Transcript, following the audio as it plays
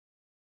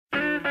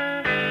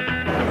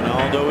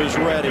Ronaldo is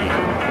ready.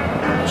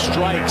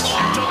 Strikes.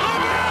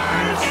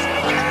 Delivers!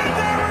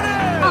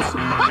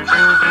 And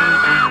there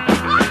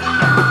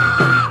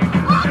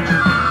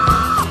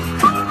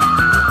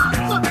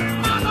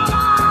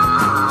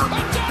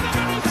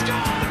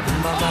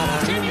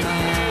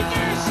it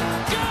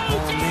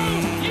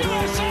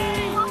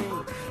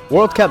is!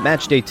 World Cup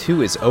Match Day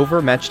 2 is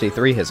over. Match Day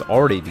 3 has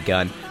already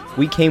begun.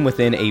 We came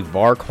within a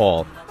VAR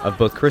call of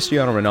both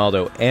Cristiano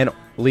Ronaldo and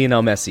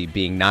Lionel Messi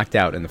being knocked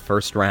out in the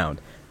first round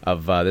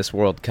of this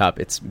World Cup.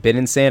 It's been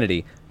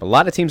insanity. A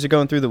lot of teams are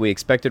going through that we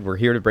expected. We're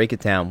here to break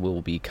it down.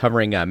 We'll be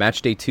covering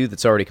Match Day 2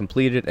 that's already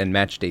completed and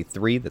Match Day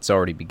 3 that's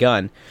already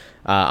begun.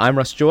 I'm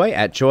Russ Joy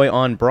at Joy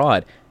on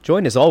Broad,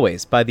 joined as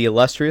always by the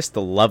illustrious,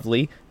 the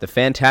lovely, the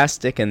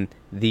fantastic, and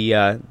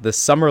the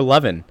summer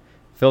lovin'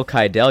 Phil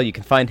Keidel. You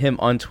can find him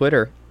on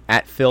Twitter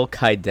at Phil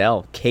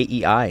Keidel,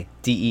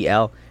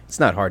 Keidel. It's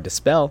not hard to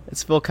spell.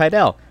 It's Phil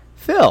Keidel.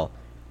 Phil,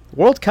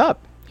 World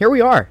Cup. Here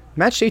we are.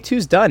 Match Day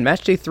 2's done.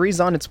 Match Day 3's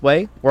on its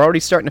way. We're already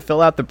starting to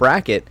fill out the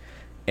bracket.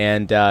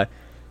 And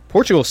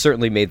Portugal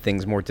certainly made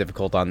things more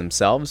difficult on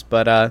themselves.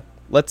 But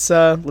let's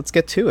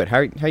get to it.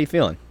 How you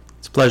feeling?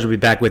 It's a pleasure to be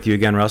back with you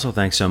again, Russell.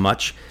 Thanks so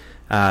much.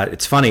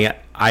 It's funny.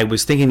 I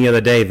was thinking the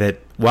other day that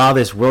while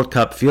this World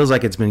Cup feels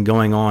like it's been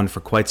going on for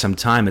quite some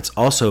time, it's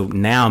also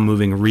now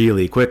moving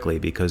really quickly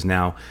because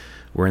now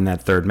we're in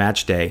that third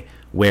match day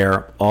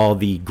where all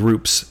the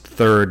group's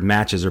third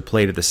matches are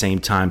played at the same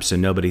time, so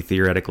nobody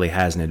theoretically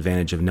has an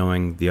advantage of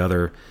knowing the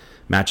other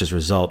match's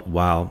result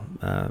while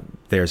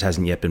theirs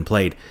hasn't yet been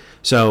played.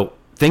 So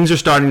things are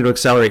starting to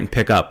accelerate and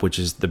pick up, which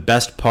is the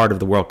best part of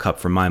the World Cup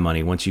for my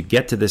money. Once you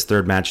get to this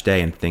third match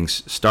day and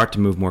things start to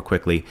move more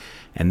quickly,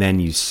 and then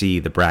you see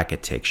the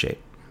bracket take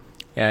shape.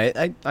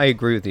 Yeah, I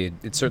agree with you.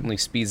 It certainly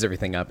speeds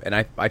everything up, and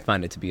I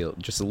find it to be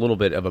just a little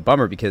bit of a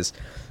bummer because,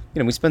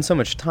 we spend so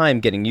much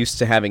time getting used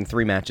to having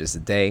 3 matches a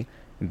day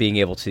and being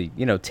able to,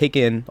 take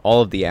in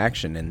all of the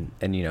action, and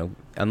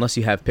unless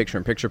you have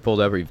picture-in-picture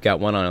pulled up or you've got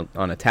one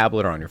on a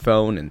tablet or on your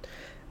phone, and,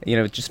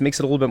 it just makes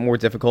it a little bit more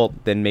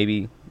difficult than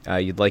maybe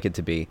you'd like it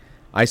to be.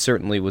 I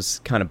certainly was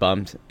kind of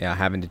bummed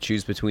having to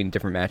choose between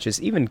different matches,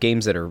 even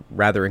games that are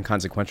rather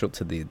inconsequential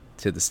to the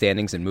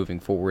standings and moving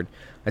forward.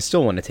 I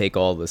still want to take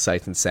all the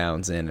sights and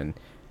sounds in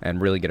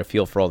and really get a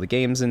feel for all the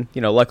games. And,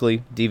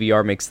 luckily,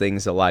 DVR makes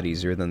things a lot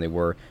easier than they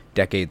were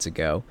decades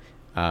ago.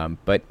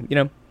 But,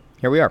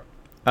 here we are.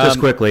 Just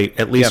quickly,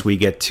 at least we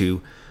get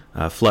to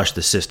flush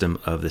the system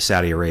of the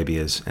Saudi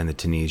Arabias and the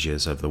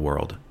Tunisias of the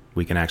world.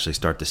 We can actually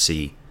start to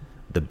see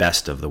the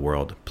best of the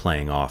world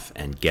playing off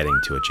and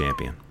getting to a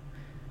champion.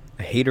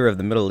 A hater of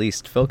the Middle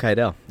East, Phil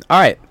Keidel. All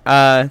right,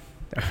 or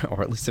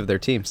at least of their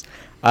teams.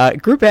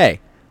 Group A.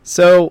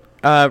 So,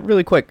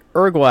 really quick,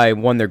 Uruguay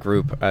won their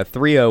group, a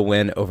 3-0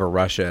 win over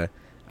Russia.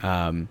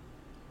 I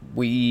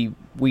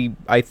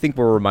think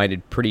we're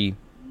reminded pretty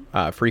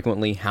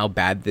frequently how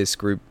bad this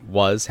group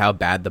was, how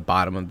bad the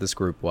bottom of this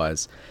group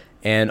was.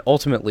 And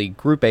ultimately,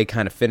 Group A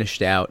kind of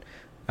finished out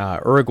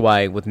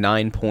Uruguay with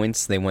 9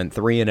 points. They went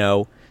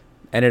 3-0.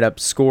 Ended up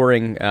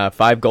scoring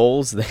 5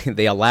 goals.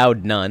 They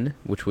allowed none,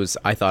 which was,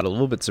 I thought, a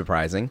little bit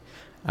surprising.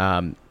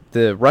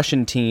 The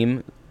Russian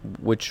team,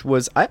 which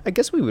was, I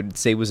guess we would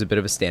say was a bit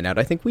of a standout.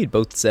 I think we had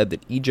both said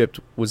that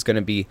Egypt was going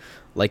to be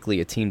likely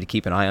a team to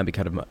keep an eye on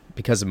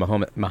because of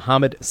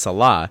Mohamed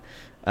Salah.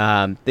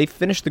 They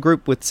finished the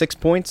group with 6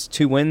 points,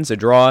 2 wins, a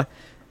draw,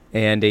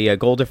 and a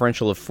goal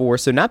differential of 4.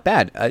 So not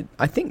bad.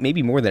 I think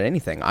maybe more than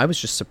anything, I was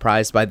just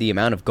surprised by the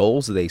amount of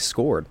goals they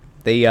scored.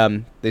 They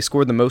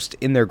scored the most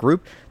in their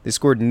group. They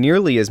scored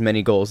nearly as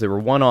many goals. They were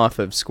one off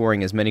of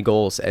scoring as many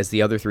goals as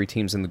the other 3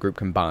 teams in the group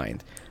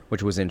combined,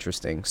 which was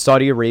interesting.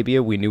 Saudi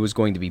Arabia, we knew was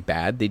going to be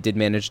bad. They did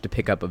manage to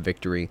pick up a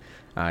victory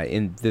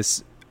in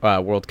this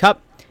World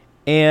Cup.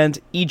 And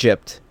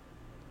Egypt,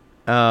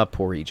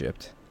 poor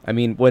Egypt. I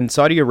mean, when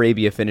Saudi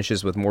Arabia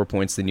finishes with more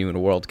points than you in a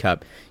World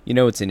Cup,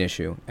 it's an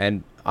issue.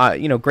 And,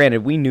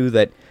 granted, we knew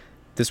that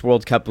this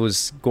World Cup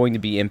was going to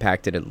be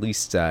impacted, at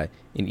least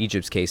in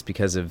Egypt's case,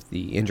 because of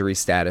the injury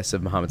status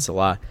of Mohamed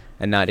Salah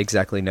and not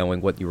exactly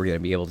knowing what you were going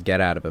to be able to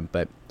get out of him.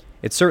 But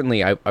it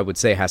certainly, I would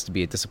say, has to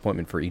be a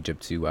disappointment for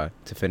Egypt to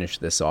finish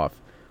this off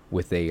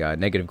with a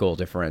negative goal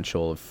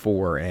differential of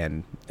 4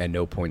 and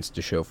no points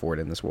to show for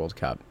it in this World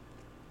Cup.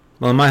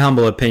 Well, in my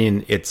humble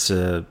opinion, it's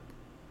the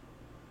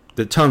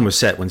tone was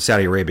set when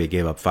Saudi Arabia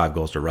gave up 5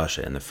 goals to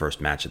Russia in the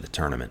first match of the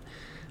tournament.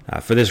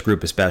 For this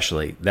group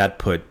especially, that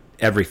put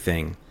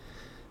everything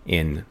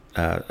in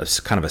a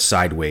kind of a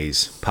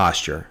sideways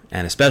posture,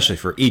 and especially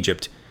for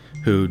Egypt,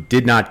 who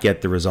did not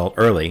get the result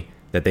early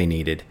that they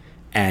needed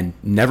and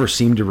never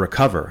seemed to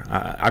recover.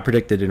 I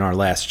predicted in our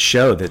last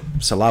show that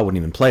Salah wouldn't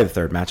even play the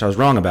third match. I was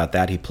wrong about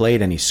that. He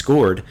played and he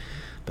scored,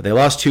 but they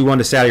lost 2-1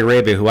 to Saudi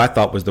Arabia, who I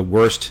thought was the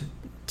worst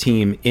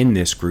team in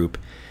this group.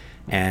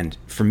 And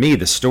for me,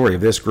 the story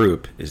of this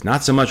group is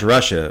not so much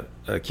Russia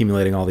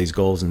accumulating all these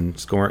goals and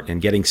scoring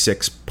and getting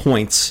 6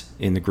 points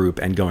in the group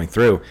and going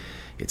through.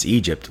 It's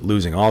Egypt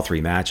losing all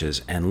 3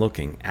 matches and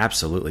looking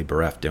absolutely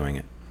bereft doing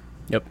it.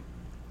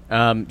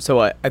 Yep. So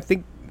I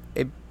think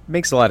it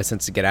makes a lot of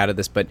sense to get out of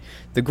this, but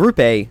the Group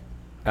A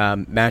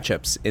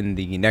matchups in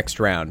the next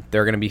round.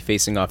 They're going to be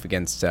facing off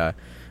against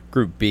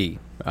Group B,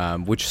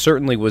 which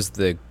certainly was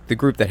the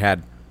group that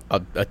had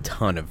a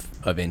ton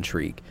of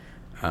intrigue.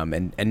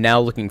 And now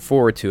looking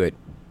forward to it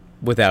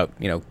without,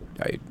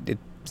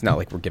 it's not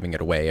like we're giving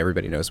it away.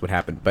 Everybody knows what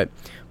happened. But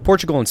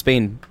Portugal and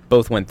Spain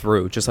both went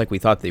through, just like we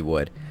thought they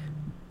would.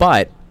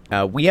 But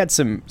we had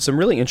some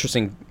really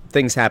interesting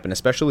things happen,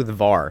 especially with the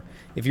VAR.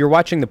 If you're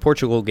watching the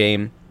Portugal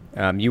game,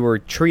 you were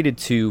treated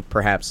to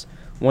perhaps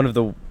one of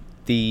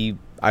the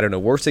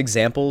worst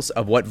examples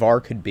of what VAR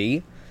could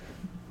be.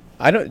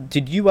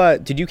 Did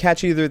you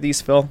catch either of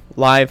these, Phil,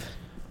 live?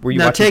 Were you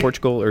watching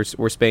Portugal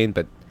or Spain?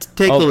 But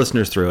take the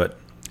listeners through it.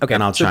 Okay,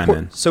 and I'll chime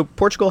in. So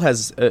Portugal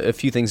has a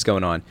few things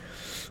going on.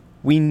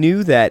 We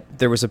knew that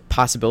there was a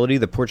possibility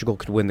that Portugal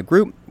could win the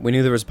group. We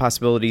knew there was a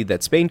possibility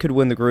that Spain could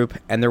win the group,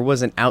 and there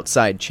was an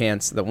outside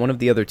chance that one of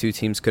the other two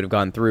teams could have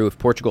gone through if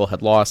Portugal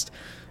had lost.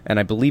 And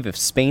I believe if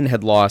Spain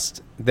had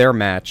lost their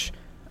match,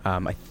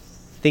 I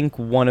think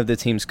one of the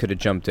teams could have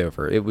jumped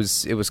over. It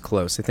was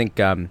close. I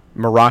think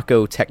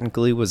Morocco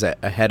technically was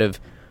ahead of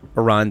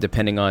Iran,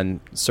 depending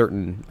on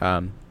certain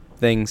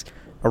things.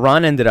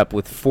 Iran ended up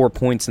with 4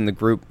 points in the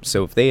group,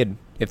 so if they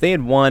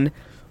had won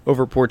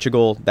over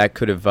Portugal, that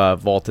could have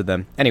vaulted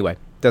them. Anyway,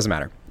 doesn't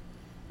matter.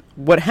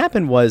 What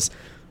happened was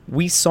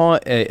we saw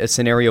a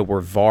scenario where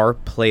VAR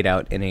played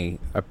out in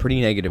a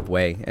pretty negative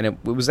way, and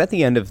it was at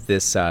the end of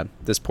this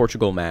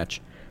Portugal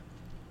match.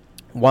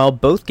 While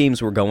both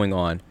games were going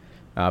on,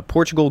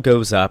 Portugal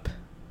goes up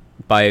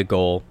by a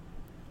goal.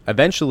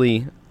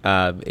 Eventually,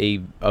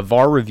 a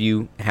VAR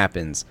review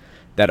happens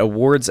that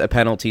awards a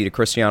penalty to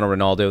Cristiano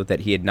Ronaldo that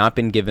he had not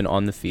been given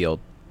on the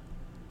field,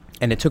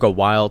 and it took a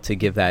while to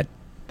give that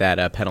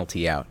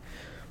penalty out.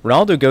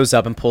 Ronaldo goes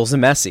up and pulls a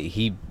Messi.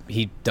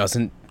 He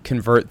doesn't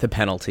convert the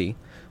penalty,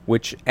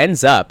 which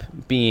ends up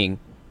being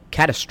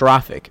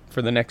catastrophic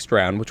for the next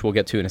round, which we'll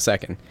get to in a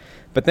second.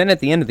 But then at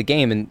the end of the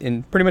game,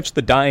 in pretty much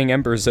the dying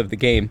embers of the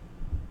game,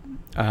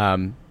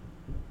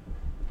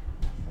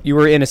 you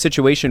were in a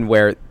situation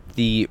where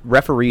the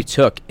referee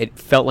it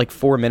felt like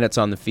 4 minutes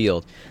on the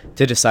field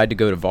to decide to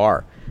go to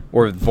VAR,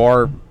 or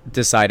VAR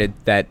decided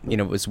that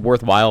it was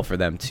worthwhile for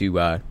them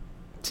to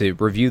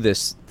review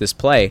this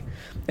play,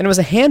 and it was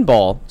a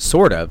handball,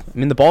 sort of. I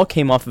mean, the ball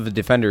came off of the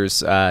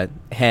defender's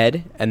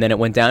head, and then it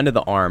went down to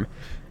the arm,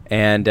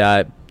 and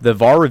the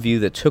VAR review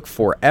that took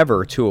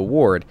forever to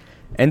award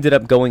ended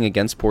up going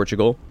against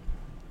Portugal,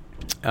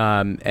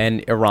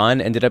 and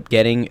Iran ended up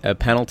getting a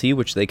penalty,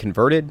 which they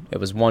converted. It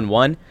was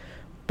 1-1.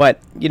 But,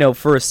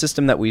 for a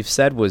system that we've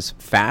said was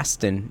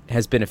fast and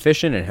has been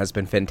efficient and has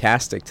been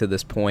fantastic to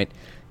this point,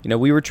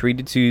 we were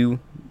treated to,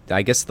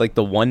 I guess, like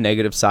the one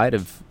negative side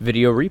of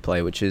video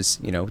replay, which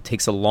is, it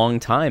takes a long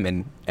time.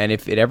 And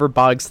if it ever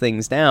bogs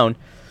things down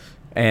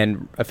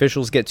and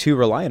officials get too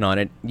reliant on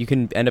it, you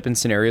can end up in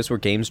scenarios where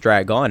games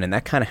drag on. And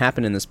that kind of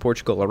happened in this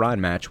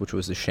Portugal-Iran match, which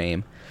was a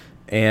shame.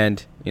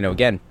 And,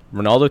 again,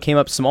 Ronaldo came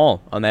up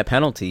small on that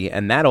penalty,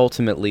 and that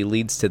ultimately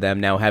leads to them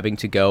now having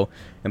to go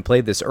and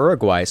play this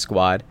Uruguay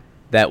squad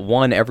that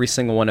won every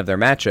single one of their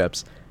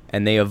matchups,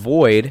 and they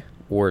avoid,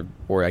 or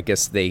I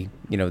guess they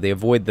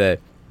avoid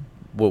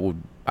what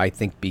would I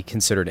think be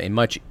considered a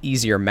much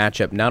easier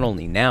matchup, not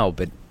only now,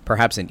 but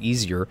perhaps an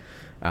easier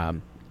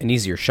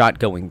shot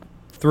going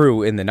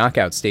through in the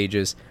knockout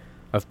stages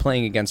of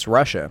playing against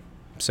Russia.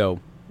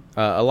 So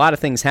a lot of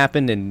things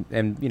happened, and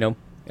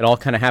it all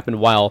kind of happened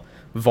while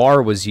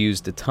VAR was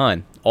used a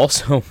ton.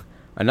 Also,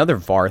 another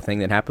VAR thing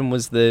that happened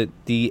was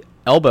the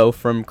elbow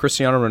from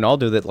Cristiano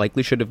Ronaldo that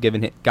likely should have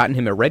gotten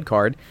him a red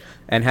card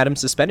and had him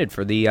suspended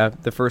for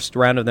the first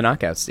round of the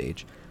knockout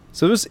stage.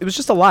 So it was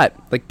just a lot.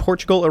 Like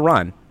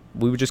Portugal-Iran,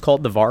 we would just call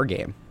it the VAR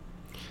game.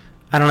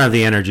 I don't have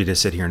the energy to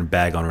sit here and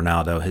bag on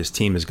Ronaldo. His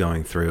team is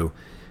going through.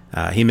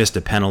 He missed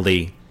a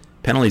penalty.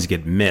 Penalties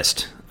get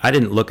missed. I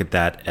didn't look at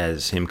that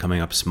as him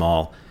coming up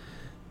small.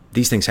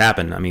 These things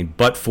happen. I mean,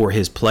 but for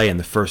his play in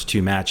the first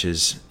two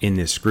matches in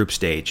this group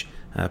stage,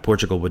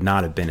 Portugal would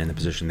not have been in the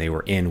position they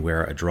were in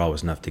where a draw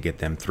was enough to get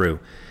them through.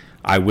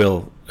 I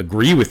will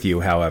agree with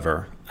you,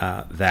 however,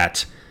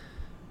 that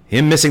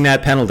him missing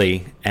that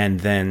penalty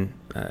and then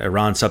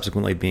Iran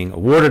subsequently being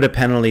awarded a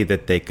penalty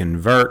that they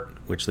convert,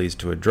 which leads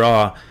to a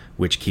draw,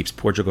 which keeps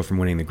Portugal from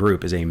winning the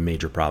group, is a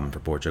major problem for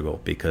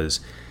Portugal, because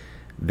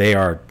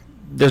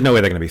there's no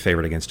way they're going to be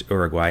favored against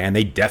Uruguay, and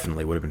they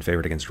definitely would have been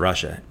favored against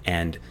Russia.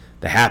 And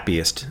the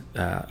happiest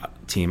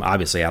team,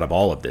 obviously, out of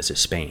all of this is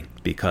Spain,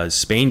 because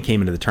Spain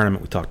came into the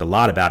tournament. We talked a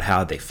lot about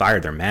how they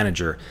fired their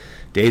manager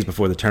days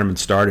before the tournament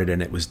started,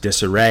 and it was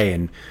disarray.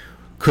 And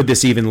could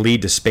this even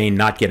lead to Spain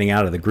not getting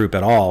out of the group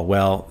at all?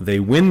 Well, they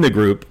win the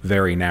group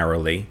very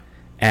narrowly,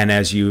 and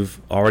as you've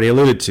already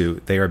alluded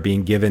to, they are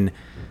being given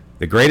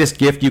the greatest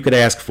gift you could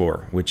ask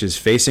for, which is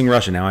facing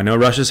Russia. Now, I know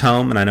Russia's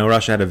home, and I know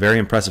Russia had a very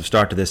impressive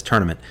start to this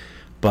tournament,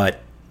 but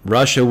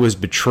Russia was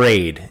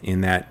betrayed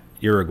in that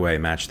Uruguay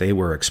match. They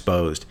were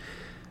exposed.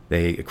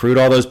 They accrued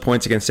all those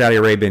points against Saudi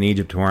Arabia and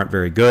Egypt, who aren't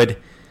very good.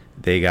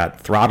 They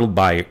got throttled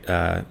by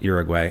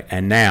Uruguay,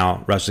 and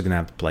now Russia's going to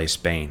have to play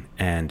Spain.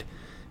 And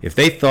if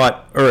they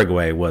thought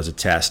Uruguay was a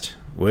test,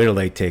 wait till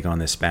they take on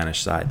this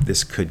Spanish side.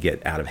 This could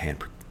get out of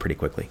hand pretty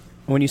quickly.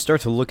 When you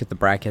start to look at the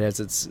bracket as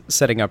it's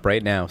setting up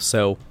right now,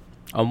 so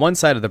on one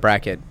side of the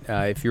bracket,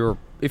 if you're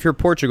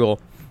Portugal,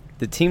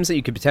 the teams that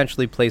you could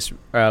potentially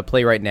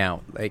play right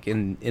now, like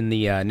in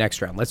the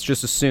next round, let's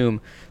just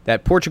assume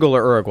that Portugal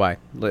or Uruguay,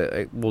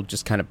 we'll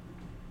just kind of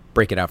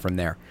break it out from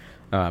there.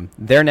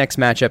 Their next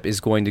matchup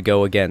is going to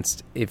go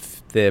against,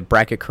 if the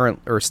bracket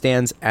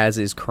stands as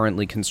is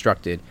currently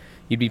constructed,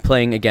 you'd be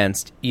playing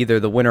against either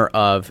the winner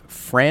of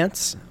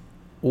France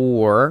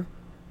or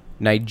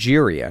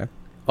Nigeria.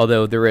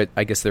 Although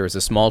I guess there is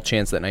a small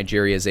chance that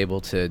Nigeria is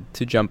able to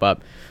jump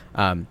up.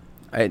 I'm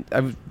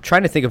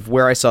trying to think of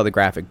where I saw the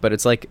graphic, but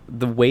it's like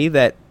the way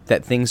that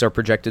things are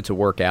projected to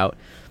work out.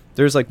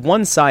 There's like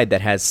one side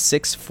that has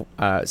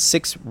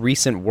six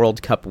recent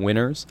World Cup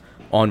winners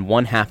on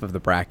one half of the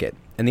bracket,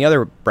 and the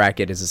other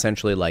bracket is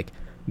essentially like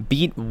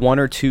beat one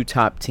or two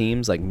top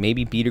teams, like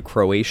maybe beat a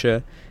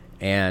Croatia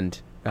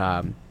and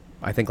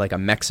I think like a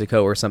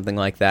Mexico or something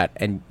like that,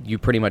 and you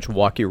pretty much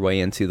walk your way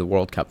into the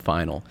World Cup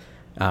final.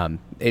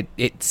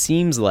 It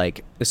seems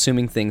like,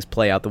 assuming things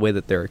play out the way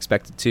that they're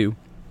expected to,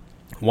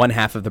 one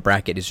half of the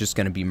bracket is just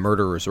going to be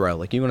murderer's row.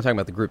 Like, you want to talk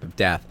about the group of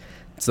death,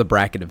 it's the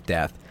bracket of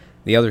death.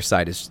 The other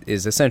side is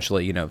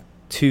essentially,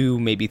 two,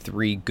 maybe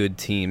three good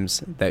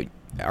teams that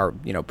are,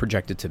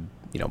 projected to,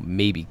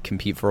 maybe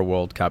compete for a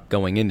World Cup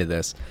going into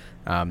this.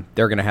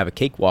 They're going to have a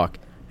cakewalk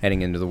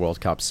heading into the World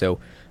Cup. So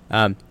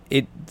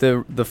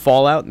the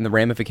fallout and the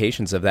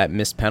ramifications of that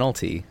missed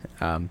penalty,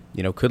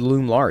 could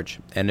loom large.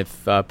 And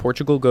if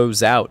Portugal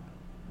goes out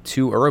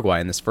to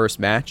Uruguay in this first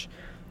match,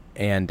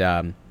 and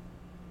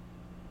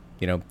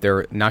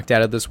they're knocked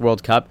out of this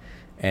World Cup,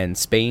 and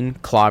Spain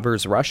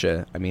clobbers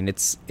Russia, I mean,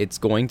 it's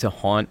going to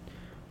haunt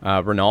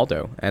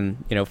Ronaldo.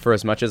 And for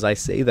as much as I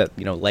say that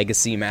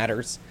legacy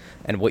matters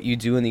and what you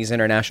do in these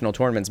international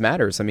tournaments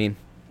matters, I mean,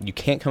 you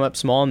can't come up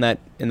small in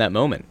that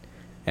moment.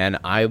 And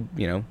I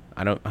don't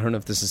know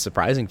if this is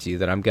surprising to you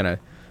that I'm gonna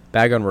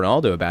bag on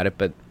Ronaldo about it,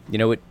 but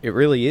it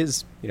really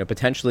is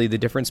potentially the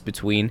difference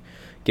between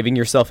giving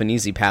yourself an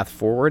easy path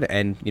forward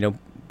and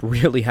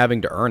really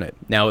having to earn it.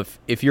 Now,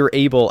 if you're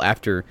able,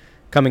 after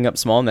coming up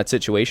small in that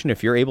situation,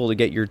 if you're able to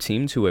get your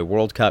team to a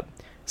World Cup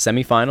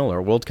semifinal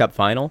or World Cup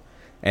final,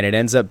 and it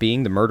ends up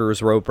being the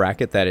murderer's row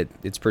bracket that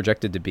it's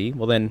projected to be,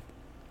 well then,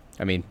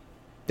 I mean,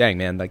 dang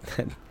man, like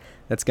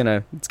it's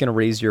gonna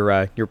raise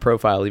your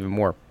profile even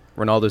more.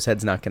 Ronaldo's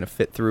head's not going to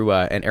fit through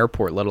an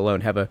airport, let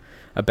alone have a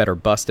better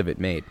bust of it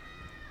made.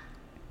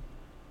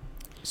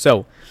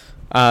 So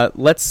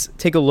let's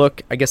take a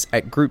look, I guess,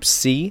 at Group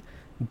C.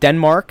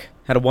 Denmark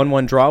had a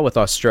 1-1 draw with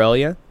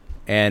Australia,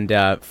 and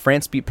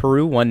France beat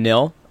Peru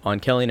 1-0 on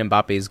Kylian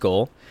Mbappe's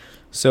goal.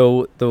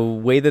 So the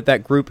way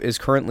that group is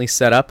currently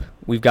set up,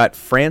 we've got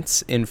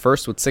France in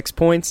first with 6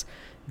 points,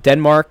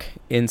 Denmark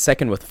in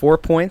second with 4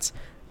 points,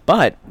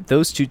 but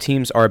those two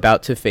teams are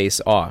about to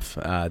face off.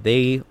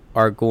 They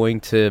are going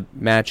to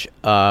match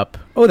up.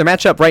 Oh, they're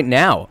matched up right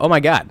now. Oh my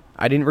God.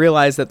 I didn't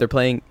realize that they're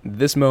playing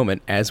this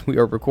moment as we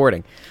are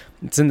recording.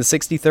 It's in the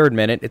 63rd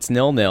minute. It's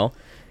 0-0.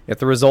 If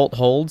the result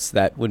holds,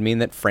 that would mean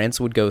that France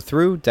would go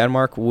through.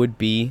 Denmark would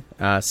be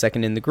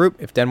second in the group.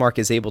 If Denmark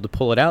is able to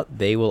pull it out,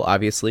 they will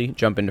obviously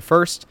jump into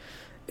first.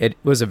 It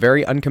was a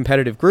very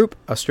uncompetitive group.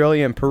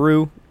 Australia and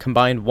Peru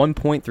combined 1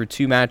 point through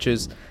 2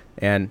 matches.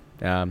 And,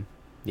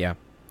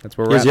 that's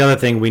where we're Here's at. the other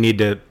thing we need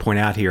to point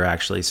out here,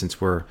 actually, since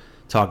we're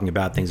talking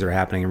about things that are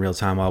happening in real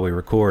time while we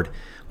record.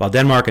 While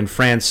Denmark and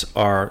France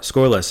are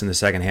scoreless in the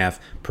second half,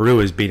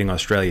 Peru is beating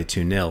Australia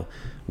 2-0,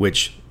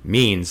 which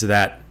means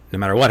that no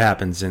matter what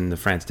happens in the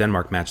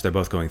France-Denmark match, they're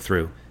both going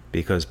through,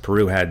 because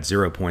Peru had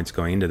 0 points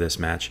going into this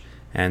match,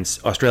 and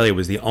Australia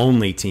was the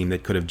only team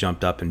that could have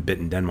jumped up and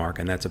bitten Denmark,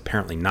 and that's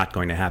apparently not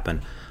going to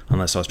happen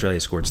unless Australia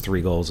scores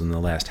 3 goals in the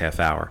last half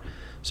hour.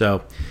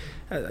 So,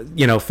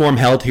 form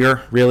held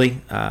here,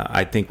 really.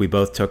 I think we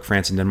both took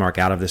France and Denmark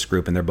out of this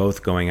group, and they're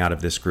both going out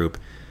of this group.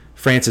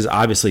 France is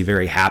obviously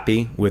very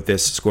happy with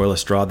this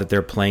scoreless draw that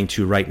they're playing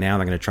to right now.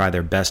 They're going to try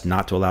their best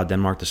not to allow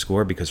Denmark to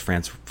score, because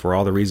France, for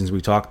all the reasons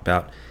we talked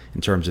about in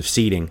terms of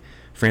seeding,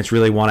 France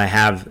really want to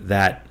have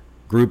that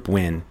group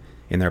win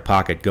in their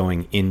pocket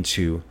going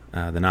into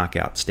the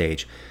knockout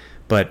stage.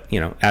 But,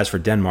 as for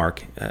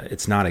Denmark,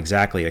 it's not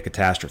exactly a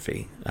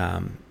catastrophe.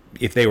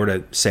 If they were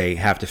to, say,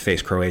 have to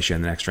face Croatia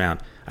in the next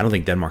round, I don't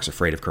think Denmark's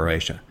afraid of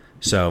Croatia.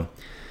 So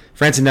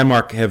France and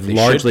Denmark have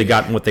largely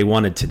gotten what they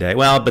wanted today.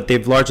 Well, but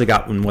they've largely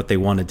gotten what they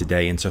wanted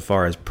today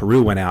insofar as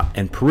Peru went out.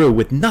 And Peru,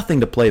 with nothing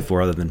to play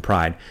for other than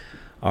pride,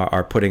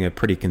 are putting a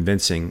pretty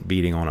convincing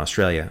beating on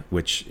Australia,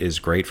 which is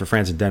great for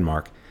France and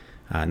Denmark,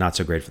 not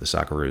so great for the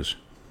Socceroos.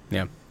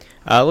 Yeah.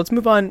 Let's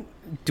move on.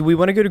 Do we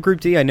want to go to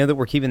Group D? I know that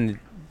we're keeping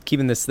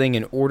this thing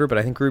in order, but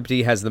I think Group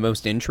D has the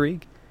most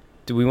intrigue.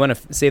 Do we want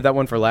to save that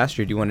one for last,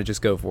 or do you want to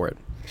just go for it?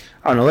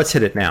 Oh, no, let's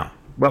hit it now.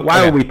 But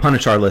why would we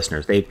punish our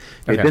listeners? They've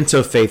been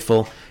so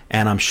faithful,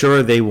 and I'm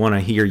sure they want to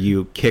hear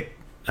you kick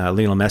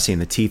Lionel Messi in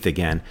the teeth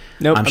again.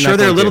 Nope, I'm sure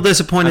they're a little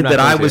disappointed that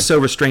I was so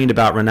restrained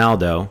about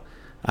Ronaldo,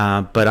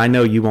 but I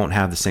know you won't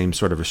have the same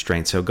sort of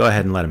restraint, so go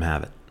ahead and let him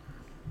have it.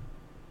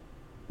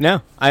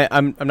 No,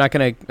 I'm not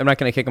gonna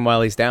kick him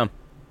while he's down.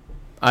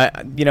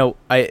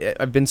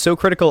 I've been so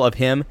critical of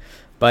him,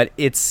 but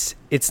it's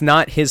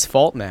not his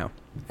fault now.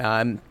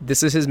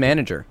 This is his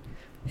manager.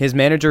 His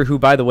manager, who,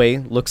 by the way,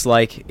 looks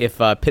like if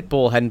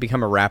Pitbull hadn't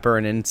become a rapper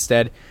and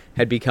instead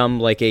had become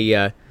like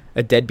a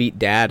deadbeat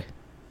dad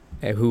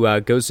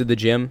who goes to the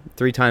gym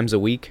 3 times a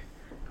week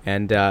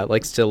and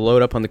likes to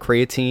load up on the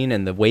creatine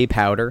and the whey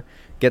powder,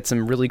 get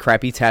some really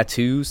crappy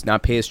tattoos,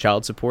 not pay his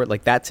child support.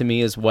 Like, that to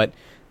me is what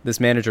this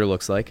manager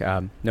looks like.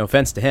 No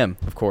offense to him,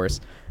 of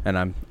course,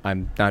 and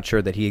I'm not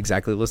sure that he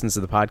exactly listens to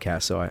the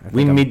podcast. So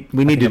we need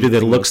to do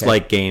the looks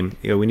like game.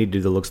 We need to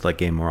do the looks like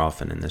game more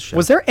often in this show.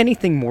 Was there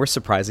anything more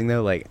surprising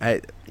though? Like,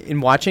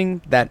 in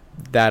watching that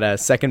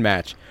second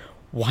match,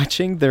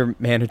 watching their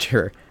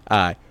manager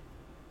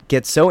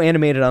get so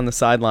animated on the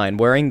sideline,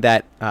 wearing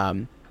that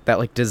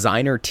like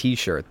designer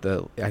T-shirt.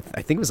 I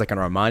think it was like an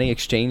Armani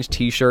Exchange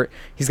T-shirt.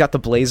 He's got the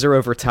blazer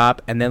over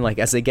top, and then like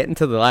as they get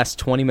into the last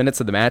 20 minutes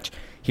of the match,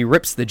 he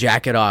rips the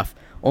jacket off,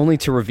 only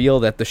to reveal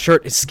that the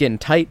shirt is skin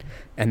tight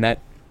and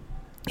that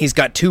he's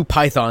got 2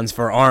 pythons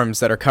for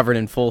arms that are covered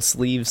in full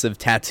sleeves of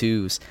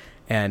tattoos.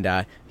 And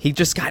he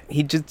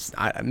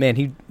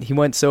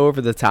went so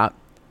over the top.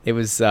 It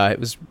was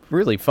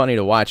really funny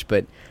to watch.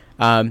 But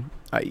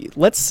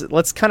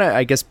let's kind of,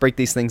 I guess, break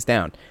these things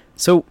down.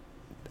 So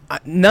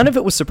none of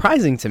it was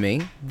surprising to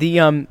me. The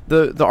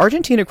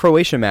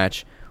Argentina-Croatia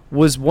match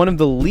was one of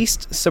the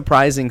least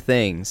surprising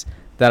things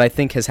that I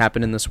think has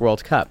happened in this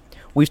World Cup.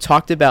 We've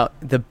talked about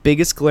the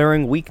biggest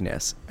glaring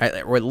weakness,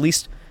 or at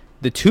least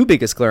the 2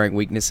 biggest glaring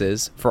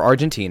weaknesses for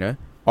Argentina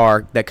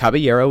are that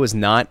Caballero is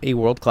not a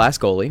world-class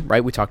goalie,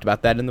 right? We talked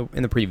about that in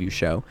the preview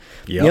show.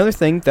 Yep. The other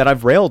thing that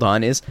I've railed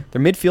on is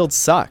their midfield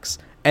sucks.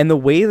 And the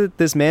way that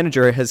this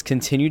manager has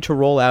continued to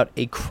roll out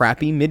a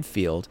crappy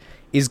midfield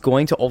is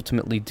going to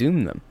ultimately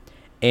doom them.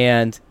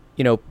 And,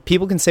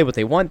 people can say what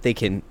they want. They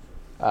can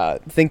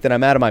think that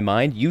I'm out of my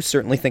mind. You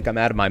certainly think I'm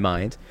out of my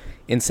mind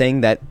in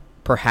saying that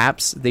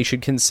perhaps they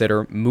should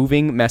consider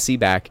moving Messi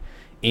back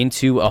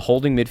into a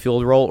holding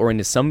midfield role or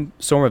into some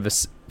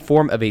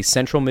form of a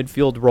central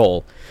midfield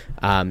role,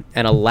 and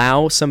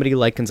allow somebody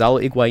like Gonzalo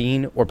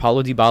Higuain or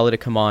Paulo Dybala to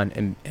come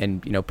on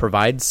and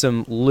provide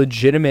some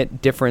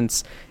legitimate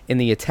difference in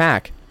the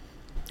attack.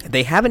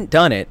 They haven't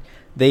done it.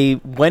 They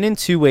went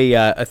into a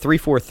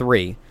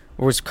 3-4-3,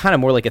 or was kind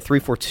of more like a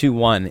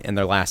 3-4-2-1 in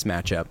their last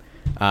matchup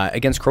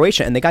against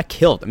Croatia, and they got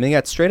killed. I mean, they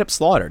got straight up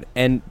slaughtered.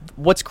 And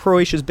what's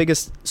Croatia's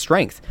biggest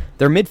strength?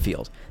 Their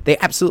midfield. They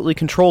absolutely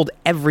controlled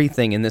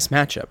everything in this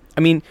matchup.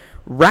 I mean,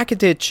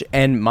 Rakitic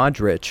and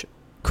Modric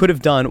could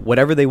have done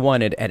whatever they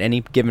wanted at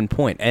any given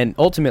point, and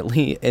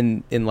ultimately,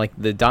 in like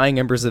the dying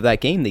embers of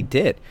that game, they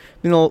did.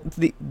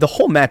 The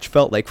whole match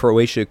felt like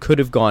Croatia could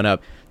have gone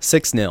up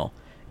 6-0.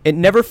 It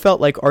never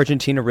felt like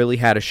Argentina really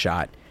had a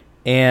shot,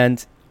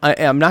 and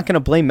I'm not going to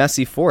blame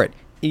Messi for it.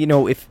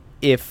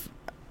 If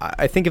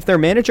I think if their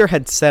manager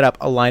had set up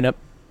a lineup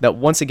that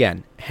once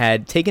again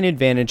had taken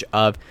advantage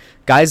of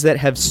guys that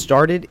have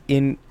started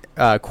in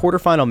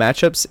quarterfinal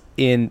matchups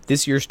in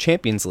this year's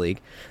Champions League,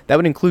 that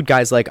would include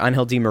guys like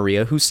Angel Di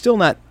Maria, who's still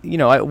not,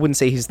 I wouldn't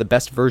say he's the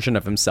best version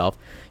of himself.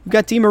 You've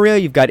got Di Maria,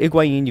 you've got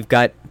Higuain, you've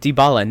got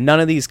Dybala. None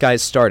of these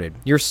guys started.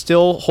 You're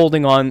still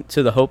holding on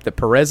to the hope that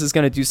Perez is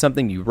going to do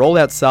something. You rolled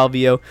out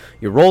Salvio,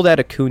 you rolled out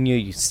Acuna,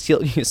 you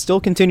still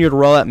continue to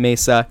roll out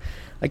Mesa.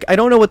 Like, I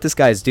don't know what this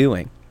guy's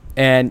doing.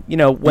 And, when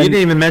you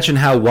didn't even mention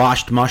how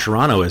washed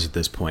Mascherano is at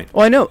this point.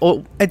 Well, I know.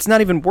 Well, it's not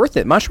even worth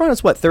it.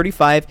 Mascherano's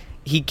 35.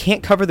 He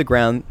can't cover the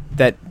ground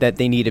that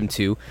they need him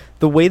to.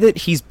 The way that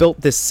he's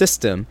built this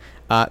system,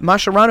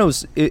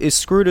 Mascherano is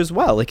screwed as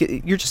well. Like,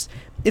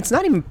 it's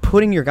not even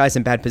putting your guys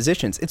in bad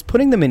positions. It's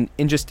putting them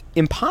in just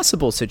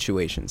impossible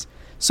situations.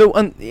 So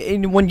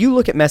when you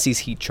look at Messi's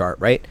heat chart,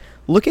 right?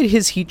 Look at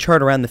his heat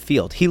chart around the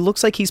field. He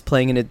looks like he's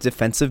playing in a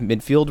defensive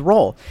midfield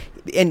role.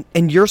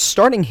 And you're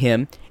starting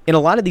him in a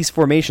lot of these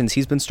formations.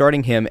 He's been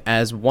starting him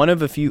as one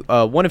of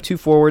 2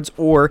 forwards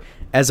or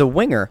as a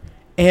winger.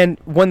 And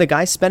when the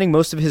guy's spending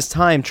most of his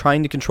time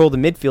trying to control the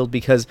midfield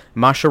because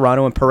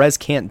Mascherano and Perez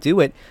can't do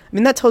it, I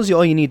mean, that tells you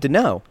all you need to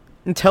know.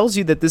 It tells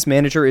you that this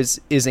manager is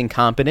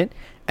incompetent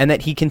and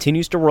that he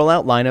continues to roll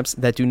out lineups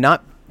that do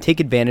not take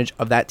advantage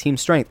of that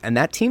team's strength. And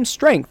that team's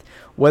strength,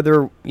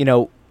 whether,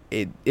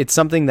 it's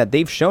something that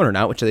they've shown or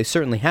not, which they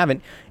certainly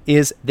haven't,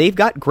 is they've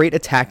got great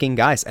attacking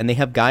guys, and they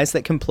have guys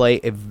that can play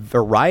a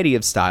variety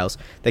of styles,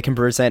 that can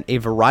present a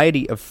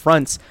variety of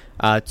fronts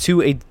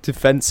to a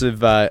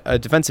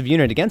defensive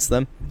unit against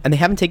them, and they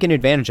haven't taken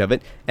advantage of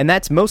it, and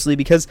that's mostly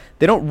because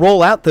they don't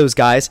roll out those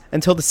guys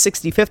until the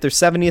 65th or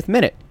 70th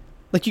minute.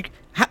 Like,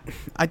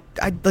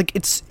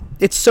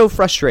 it's so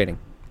frustrating.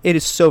 It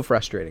is so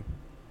frustrating.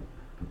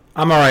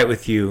 I'm all right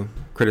with you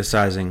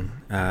criticizing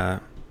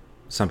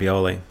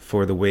Sampaoli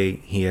for the way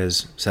he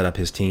has set up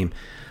his team.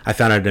 I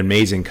found it an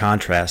amazing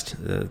contrast.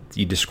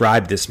 You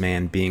described this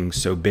man being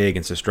so big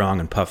and so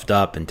strong and puffed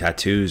up and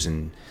tattoos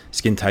and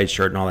skin-tight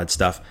shirt and all that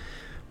stuff,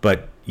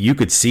 but you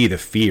could see the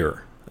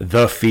fear,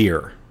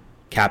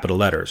 capital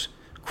letters,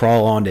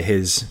 crawl onto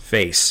his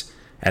face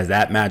as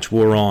that match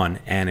wore on,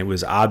 and it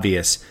was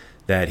obvious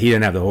that he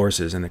didn't have the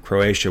horses, and that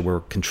Croatia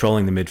were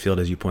controlling the midfield,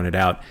 as you pointed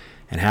out,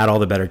 and had all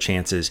the better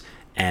chances,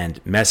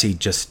 and Messi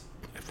just,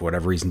 for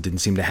whatever reason, didn't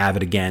seem to have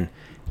it again.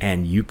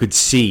 And you could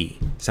see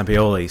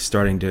Sampaoli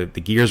starting to,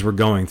 the gears were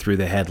going through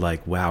the head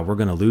like, wow, we're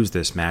going to lose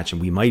this match, and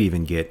we might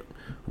even get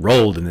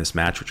rolled in this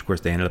match, which of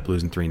course they ended up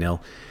losing 3-0.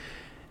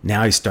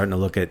 Now he's starting to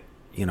look at,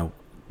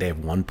 they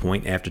have 1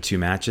 point after 2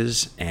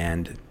 matches,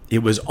 and it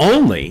was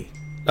only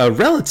a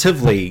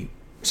relatively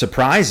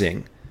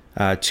surprising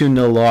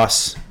 2-0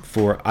 loss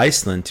for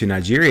Iceland to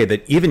Nigeria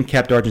that even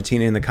kept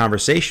Argentina in the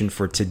conversation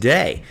for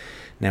today.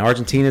 Now,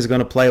 Argentina is going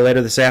to play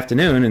later this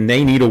afternoon, and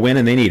they need a win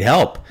and they need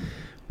help.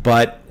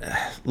 But,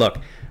 look,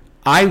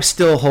 I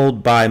still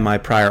hold by my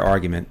prior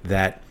argument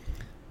that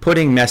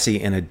putting Messi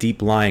in a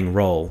deep-lying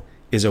role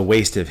is a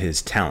waste of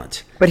his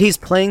talent. But he's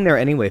playing there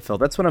anyway, Phil.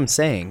 That's what I'm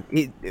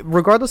saying.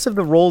 Regardless of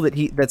the role that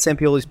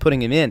Sampaoli's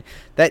putting him in,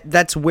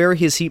 that's where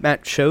his heat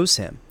map shows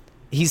him.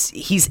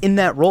 He's in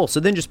that role, so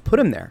then just put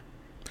him there.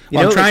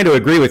 I'm trying to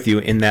agree with you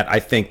in that I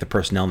think the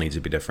personnel needs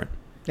to be different.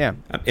 Yeah.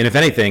 And if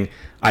anything,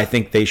 I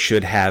think they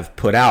should have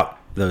put out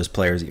those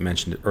players that you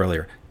mentioned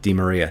earlier, Di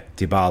Maria,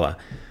 Dybala,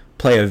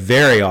 play a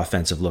very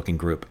offensive-looking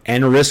group,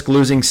 and risk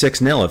losing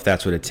 6-0 if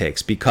that's what it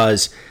takes,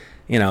 because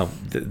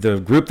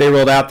the group they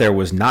rolled out there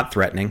was not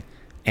threatening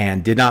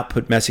and did not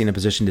put Messi in a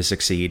position to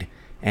succeed.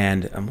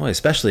 And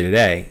especially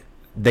today,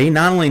 they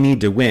not only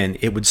need to win,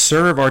 it would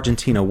serve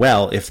Argentina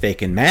well if they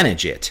can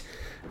manage it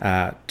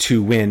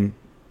to win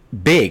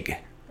big.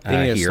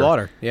 They need a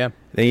slaughter, yeah.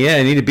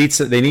 They need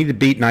to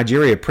beat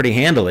Nigeria pretty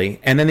handily,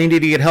 and then they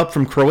need to get help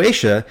from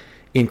Croatia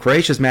in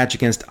Croatia's match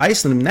against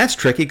Iceland, and that's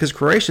tricky because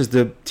Croatia's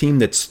the team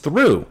that's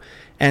through.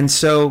 And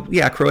so,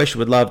 yeah, Croatia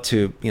would love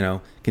to,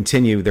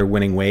 continue their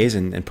winning ways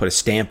and put a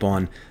stamp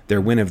on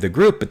their win of the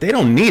group, but they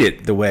don't need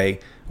it the way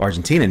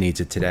Argentina needs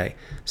it today.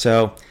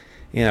 So,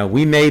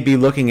 we may be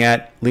looking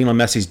at Lionel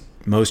Messi's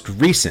most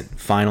recent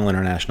final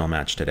international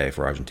match today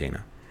for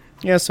Argentina.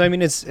 Yeah, so,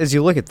 as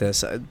you look at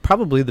this,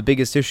 probably the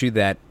biggest issue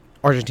that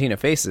Argentina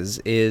faces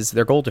is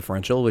their goal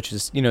differential, which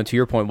is, to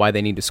your point, why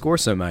they need to score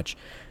so much.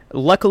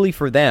 Luckily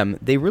for them,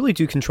 they really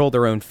do control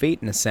their own fate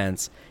in a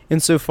sense,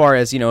 insofar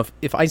as,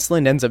 if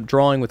Iceland ends up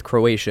drawing with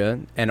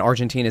Croatia and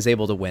Argentina is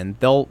able to win,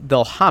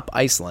 they'll hop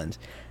Iceland.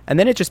 And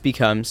then it just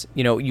becomes,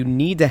 you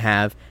need to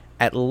have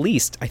at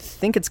least, I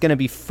think it's going to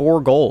be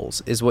 4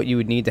 goals is what you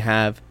would need to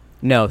have.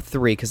 No,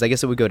 3, because I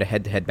guess it would go to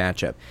head-to-head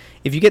matchup.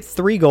 If you get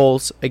 3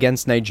 goals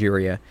against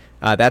Nigeria,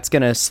 that's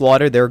going to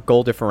slaughter their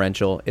goal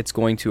differential. It's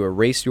going to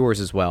erase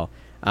yours as well.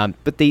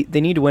 But they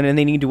need to win, and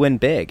they need to win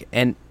big.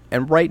 And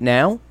right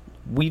now,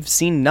 we've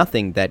seen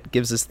nothing that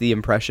gives us the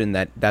impression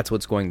that that's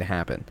what's going to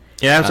happen.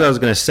 Yeah, that's what I was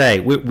going to say.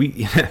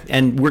 We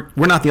and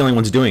we're not the only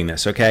ones doing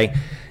this, okay?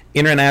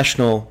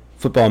 International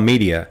football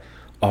media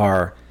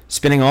are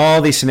spinning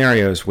all these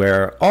scenarios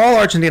where all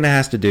Argentina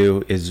has to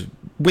do is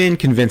win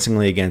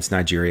convincingly against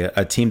Nigeria,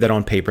 a team that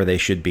on paper they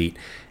should beat,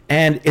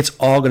 and it's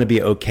all going to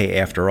be okay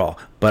after all.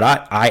 But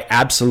I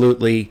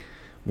absolutely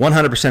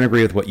 100%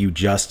 agree with what you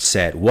just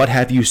said. What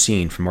have you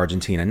seen from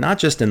Argentina, not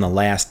just in the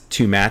last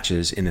 2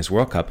 matches in this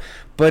World Cup,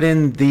 but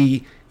in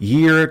the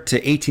year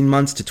to 18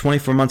 months to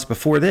 24 months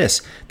before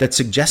this, that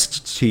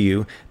suggests to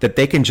you that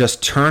they can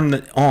just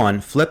turn on,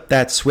 flip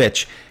that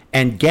switch,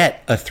 and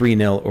get a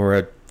 3-0 or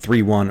a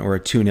 3-1 or a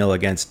 2-0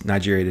 against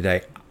Nigeria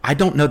today? I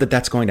don't know that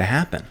that's going to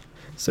happen.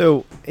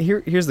 So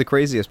here's the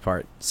craziest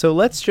part. So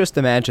let's just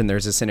imagine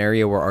there's a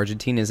scenario where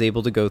Argentina is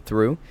able to go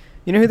through.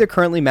 You know who they're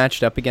currently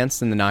matched up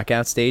against in the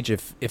knockout stage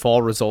if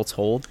all results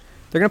hold?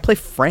 They're going to play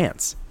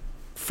France.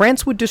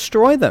 France would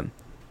destroy them.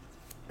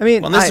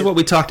 This is what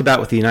we talked about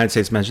with the United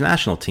States men's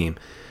national team,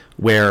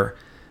 where,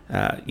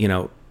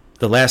 the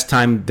last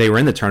time they were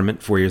in the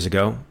tournament 4 years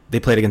ago, they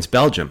played against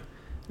Belgium.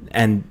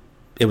 And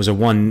it was a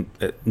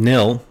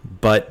 1-0,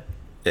 but,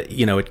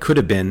 it could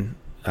have been,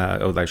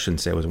 I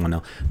shouldn't say it was a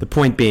 1-0. The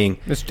point being...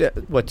 It was,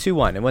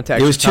 2-1? It went to extra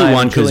time. It was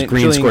 2-1 because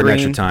Green scored in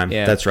extra time.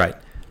 Yeah. That's right.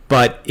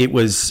 But it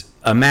was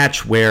a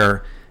match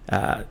where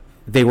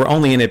they were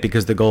only in it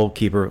because the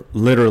goalkeeper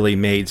literally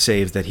made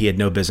saves that he had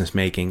no business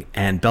making,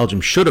 and Belgium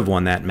should have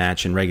won that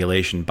match in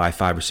regulation by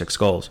 5 or 6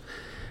 goals.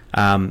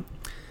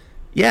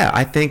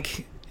 I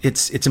think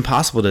it's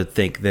impossible to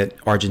think that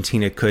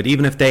Argentina could,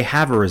 even if they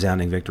have a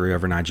resounding victory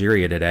over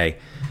Nigeria today,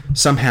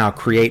 somehow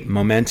create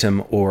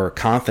momentum or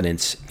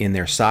confidence in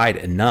their side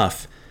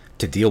enough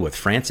to deal with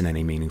France in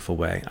any meaningful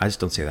way. I just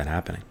don't see that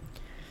happening.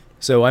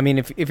 So,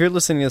 if you're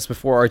listening to this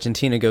before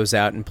Argentina goes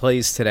out and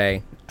plays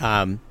today,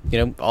 I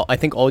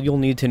think all you'll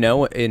need to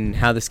know in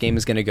how this game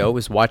is going to go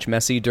is watch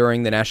Messi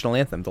during the national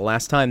anthem. The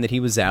last time that he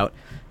was out,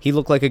 he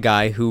looked like a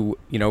guy who,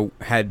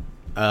 had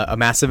a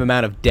massive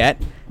amount of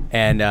debt,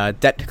 and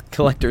debt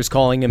collectors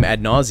calling him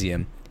ad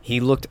nauseum. He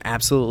looked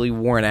absolutely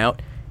worn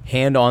out,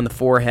 hand on the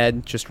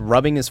forehead, just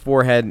rubbing his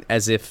forehead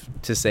as if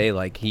to say,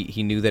 like,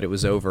 he knew that it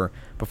was over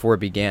before it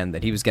began,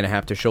 that he was going to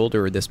have to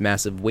shoulder this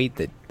massive weight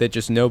that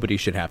just nobody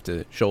should have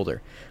to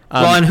shoulder.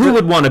 And who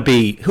would want to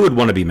be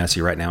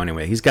Messi right now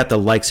anyway? He's got the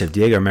likes of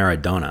Diego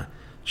Maradona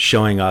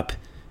showing up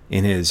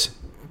in his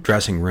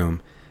dressing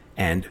room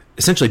and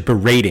essentially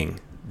berating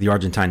the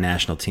Argentine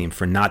national team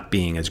for not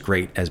being as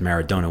great as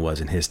Maradona was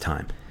in his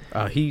time.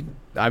 He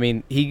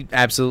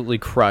absolutely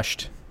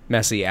crushed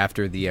Messi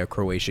after the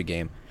Croatia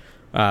game.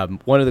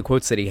 One of the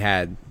quotes that he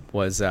had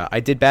was,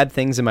 "I did bad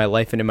things in my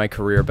life and in my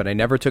career, but I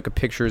never took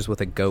pictures with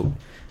a GOAT.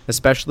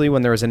 Especially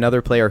when there is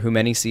another player who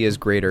many see as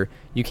greater.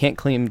 You can't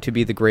claim to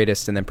be the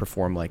greatest and then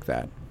perform like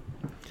that."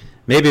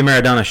 Maybe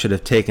Maradona should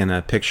have taken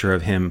a picture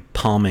of him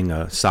palming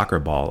a soccer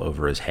ball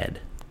over his head.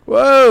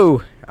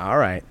 Whoa! All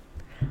right.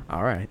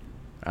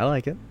 I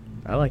like it.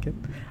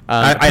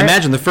 I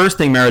imagine the first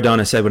thing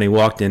Maradona said when he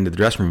walked into the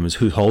dressing room was,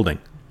 "Who's holding?"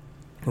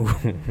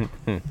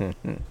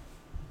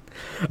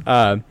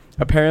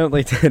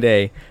 Apparently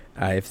today,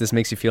 if this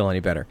makes you feel any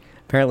better,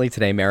 apparently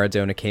today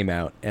Maradona came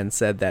out and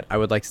said that I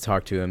would like to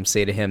talk to him,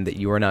 say to him that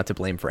you are not to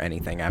blame for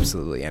anything,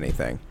 absolutely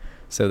anything.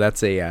 So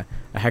that's a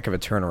heck of a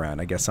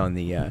turnaround, I guess, on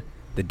the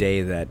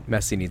day that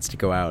Messi needs to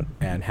go out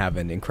and have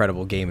an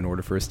incredible game in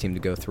order for his team to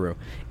go through.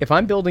 If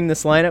I'm building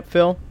this lineup,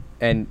 Phil,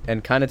 and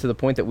kind of to the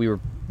point that we're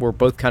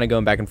both kind of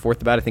going back and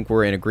forth about, I think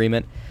we're in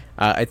agreement.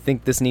 I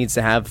think this needs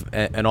to have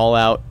an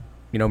all-out,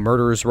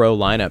 murderer's row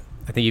lineup.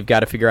 I think you've got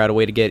to figure out a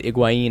way to get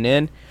Higuain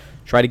in,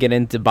 try to get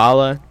in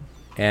Dybala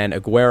and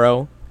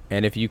Aguero,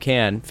 and if you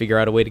can, figure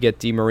out a way to get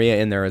Di Maria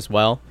in there as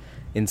well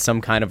in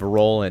some kind of a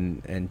role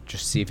and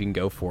just see if you can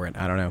go for it.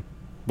 I don't know.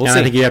 We'll see.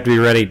 I think you have to be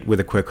ready with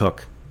a quick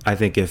hook. I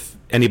think if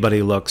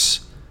anybody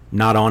looks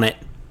not on it,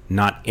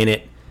 not in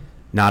it,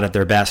 not at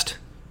their best,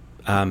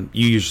 you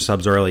use your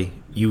subs early.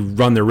 You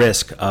run the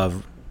risk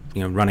of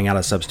running out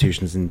of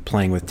substitutions and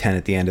playing with 10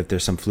 at the end if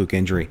there's some fluke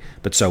injury.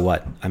 But so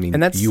what? I mean,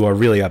 you are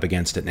really up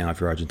against it now if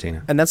you're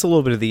Argentina. And that's a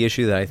little bit of the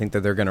issue that I think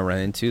that they're going to run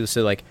into.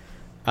 So,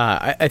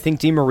 I think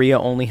Di Maria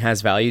only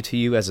has value to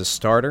you as a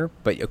starter,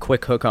 but a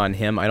quick hook on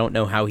him, I don't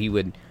know how he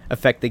would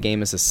affect the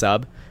game as a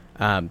sub.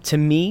 To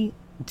me,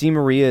 Di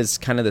Maria is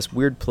kind of this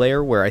weird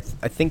player where I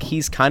think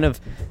he's kind of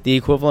the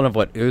equivalent of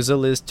what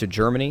Ozil is to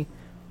Germany,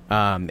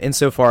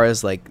 insofar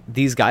as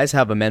these guys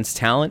have immense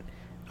talent.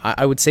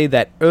 I would say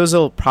that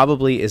Ozil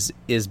probably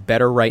is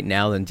better right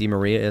now than Di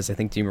Maria is. I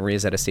think Di Maria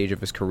is at a stage of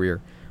his career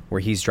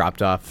where he's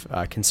dropped off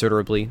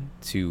considerably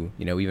to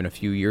even a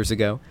few years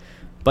ago,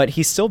 but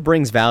he still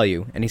brings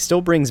value, and he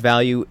still brings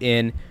value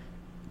in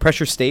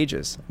pressure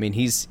stages. I mean,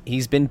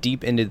 he's been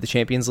deep into the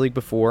Champions League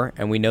before,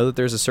 and we know that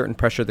there's a certain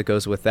pressure that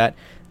goes with that.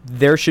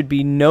 There should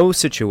be no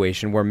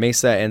situation where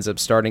Mesa ends up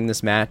starting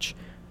this match,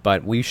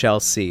 but we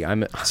shall see.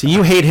 So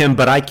you hate him,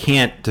 but I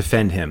can't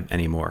defend him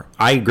anymore.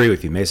 I agree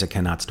with you. Mesa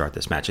cannot start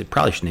this match. It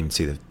probably shouldn't even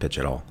see the pitch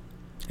at all.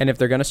 And if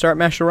they're going to start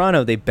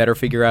Mascherano, they better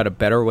figure out a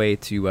better way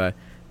to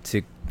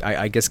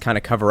I guess, kind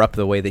of cover up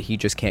the way that he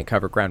just can't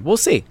cover ground. We'll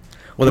see.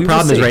 Well, the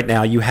problem is right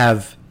now you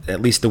have,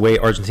 at least the way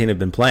Argentina have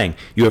been playing,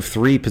 you have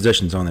 3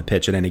 positions on the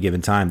pitch at any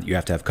given time that you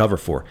have to have cover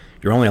for.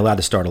 You're only allowed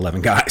to start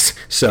 11 guys.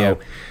 So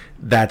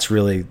that's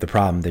really the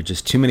problem. There's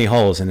just too many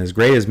holes. And as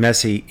great as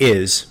Messi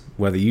is,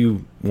 whether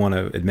you want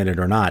to admit it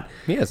or not,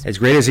 as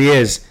great as he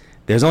is,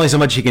 there's only so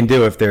much he can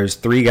do if there's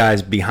 3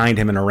 guys behind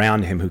him and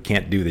around him who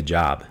can't do the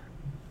job.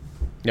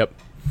 Yep.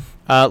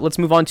 Let's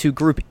move on to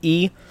Group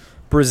E.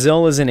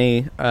 Brazil is in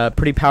a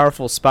pretty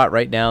powerful spot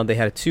right now. They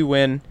had a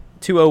 2-0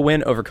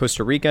 win over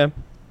Costa Rica.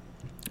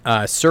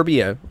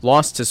 Serbia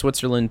lost to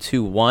Switzerland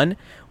 2-1,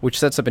 which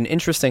sets up an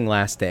interesting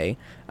last day.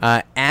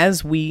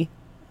 As we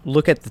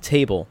look at the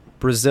table,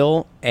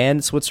 Brazil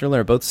and Switzerland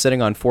are both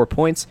sitting on 4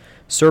 points.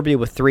 Serbia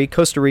with 3.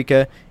 Costa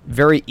Rica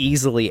very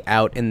easily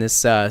out in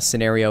this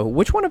scenario.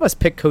 Which one of us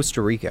picked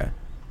Costa Rica?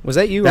 Was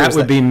that you? That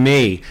would be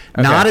me.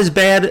 Okay. Not as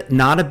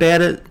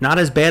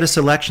bad a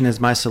selection as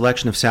my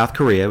selection of South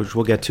Korea, which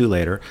we'll get to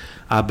later,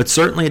 but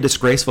certainly a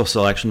disgraceful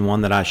selection,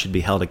 one that I should be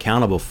held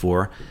accountable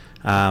for.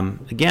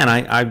 Again,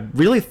 I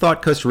really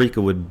thought Costa Rica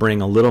would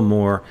bring a little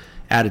more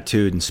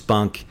attitude and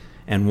spunk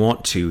and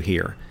want to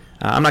here.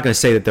 I'm not going to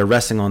say that they're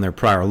resting on their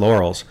prior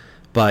laurels,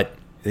 but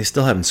they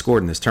still haven't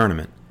scored in this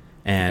tournament,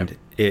 and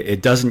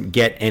it doesn't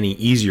get any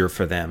easier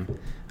for them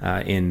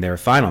in their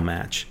final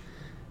match.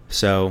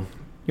 So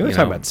you want to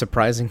talk about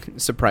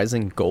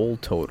surprising goal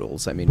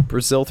totals. I mean,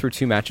 Brazil through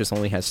 2 matches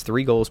only has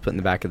 3 goals put in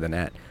the back of the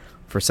net.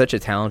 For such a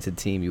talented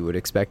team, you would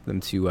expect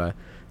them to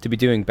be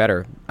doing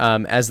better.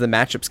 As the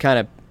matchups kind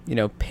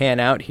of pan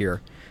out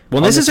here.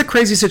 Well, this is a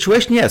crazy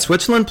situation. Yeah,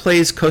 Switzerland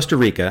plays Costa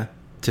Rica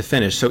to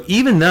finish. So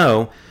even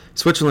though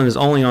Switzerland is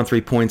only on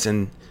 3 points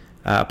and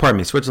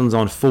Switzerland's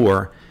on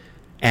 4,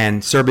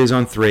 and Serbia's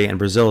on 3, and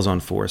Brazil is on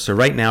 4. So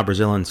right now,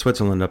 Brazil and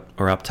Switzerland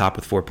are up top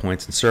with 4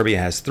 points, and Serbia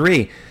has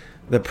 3.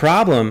 The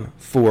problem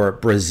for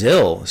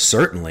Brazil,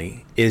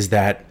 certainly, is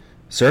that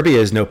Serbia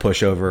is no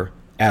pushover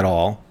at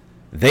all.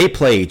 They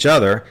play each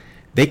other.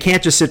 They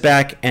can't just sit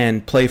back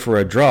and play for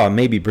a draw.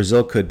 Maybe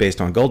Brazil could based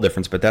on goal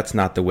difference, but that's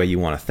not the way you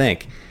want to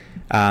think.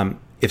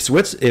 If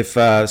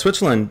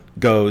Switzerland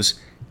goes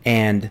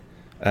and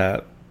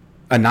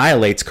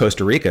annihilates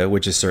Costa Rica,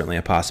 which is certainly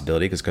a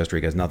possibility because Costa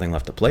Rica has nothing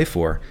left to play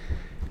for,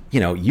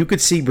 you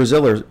could see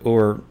Brazil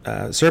or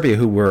Serbia,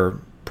 who were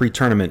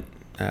pre-tournament,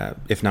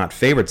 if not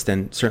favorites,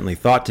 then certainly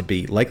thought to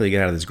be likely to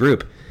get out of this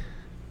group,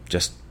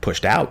 just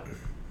pushed out.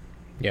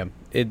 Yeah,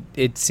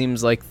 it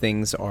seems like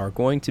things are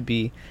going to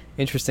be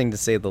interesting to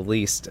say the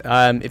least.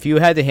 If you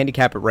had to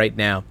handicap it right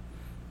now,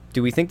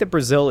 do we think that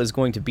Brazil is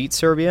going to beat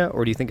Serbia,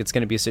 or do you think it's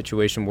going to be a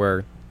situation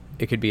where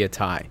it could be a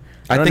tie?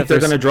 I think they're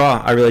going to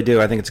draw. I really do.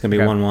 I think it's going to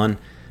be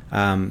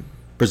 1-1.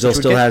 Brazil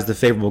still has the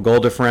favorable goal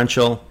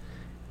differential,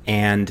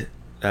 and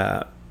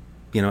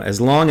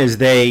as long as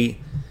they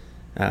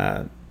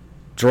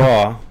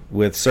draw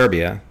with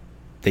Serbia,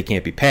 they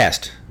can't be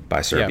passed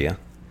by Serbia. Yeah.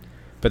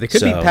 But they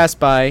could be passed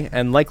by,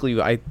 and likely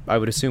I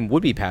would assume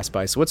would be passed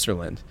by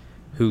Switzerland,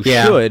 who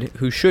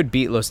should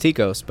beat Los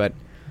Ticos. But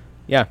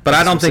yeah, but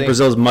I don't think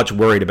Brazil's much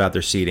worried about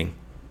their seeding,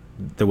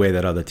 the way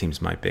that other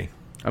teams might be.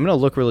 I'm gonna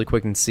look really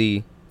quick and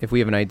see if we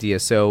have an idea.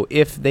 So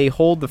if they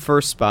hold the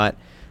first spot,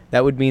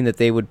 that would mean that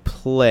they would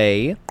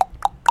play.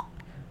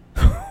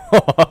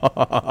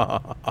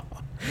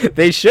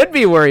 They should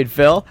be worried,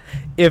 Phil.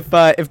 If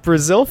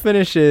Brazil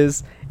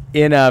finishes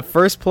in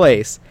first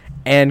place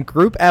and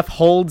Group F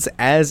holds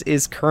as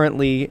is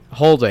currently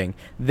holding,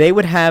 they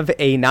would have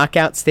a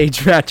knockout stage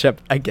matchup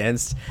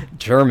against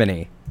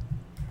Germany.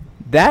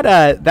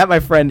 That, my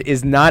friend,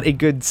 is not a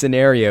good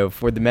scenario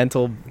for the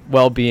mental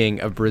well-being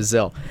of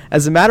Brazil.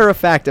 As a matter of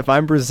fact, if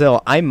I'm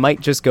Brazil, I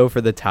might just go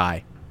for the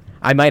tie.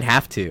 I might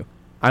have to.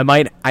 I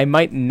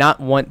might not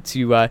want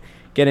to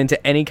get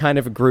into any kind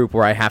of a group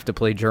where I have to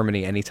play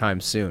Germany anytime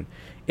soon.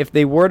 If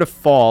they were to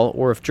fall,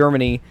 or if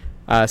Germany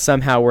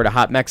somehow were to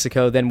hot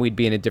Mexico, then we'd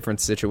be in a different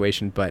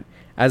situation. But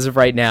as of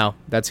right now,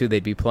 that's who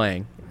they'd be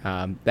playing.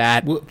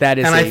 That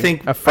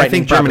is a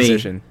frightening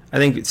proposition.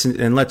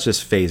 And let's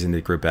just phase into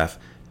Group F.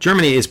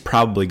 Germany is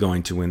probably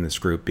going to win this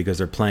group because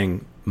they're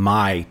playing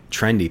my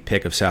trendy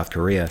pick of South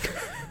Korea,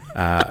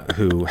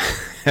 who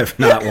have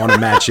not won a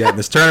match yet in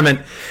this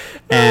tournament.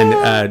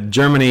 And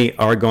Germany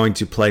are going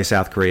to play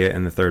South Korea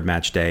in the third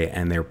match day,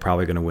 and they're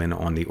probably going to win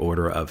on the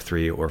order of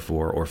 3 or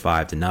 4 or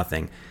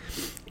 5-0.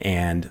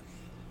 And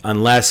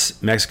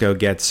unless Mexico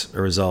gets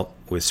a result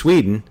with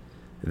Sweden,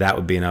 that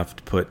would be enough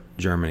to put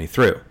Germany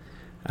through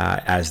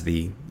as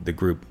the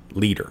group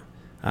leader.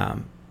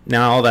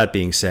 Now, all that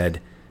being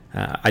said,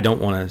 I don't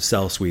want to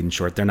sell Sweden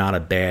short. They're not a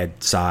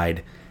bad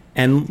side.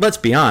 And let's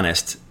be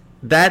honest,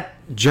 that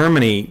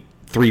Germany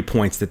 3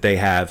 points that they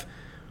have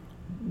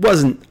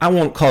wasn't, I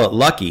won't call it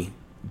lucky,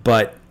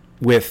 but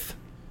with,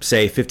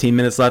 say, 15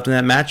 minutes left in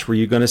that match, were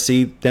you going to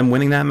see them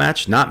winning that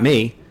match? Not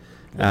me.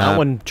 Not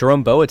when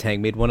Jerome Boateng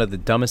made one of the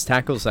dumbest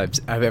tackles I've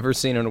ever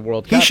seen in a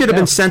World Cup. He should have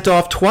been sent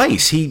off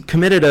twice. He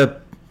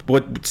committed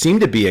what seemed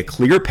to be a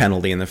clear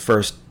penalty in the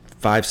first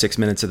 5-6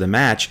 minutes of the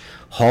match,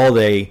 hauled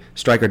a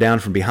striker down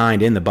from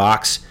behind in the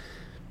box.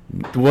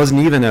 There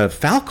wasn't even a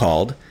foul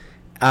called.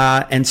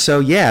 And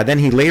so, then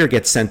he later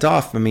gets sent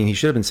off. I mean, he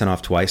should have been sent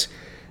off twice.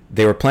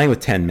 They were playing with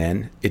 10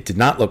 men. It did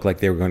not look like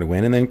they were going to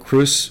win. And then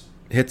Kroos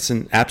hits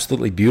an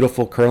absolutely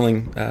beautiful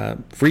curling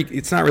free.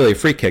 It's not really a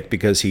free kick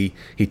because he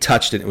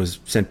touched it and it was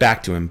sent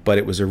back to him. But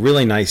it was a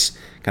really nice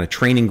kind of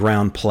training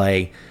ground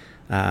play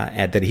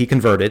that he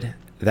converted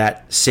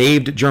that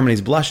saved Germany's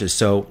blushes.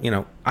 So,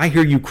 I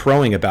hear you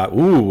crowing about,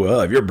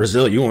 if you're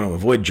Brazil, you want to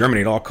avoid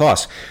Germany at all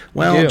costs.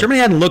 Well, Germany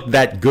hadn't looked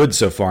that good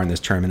so far in this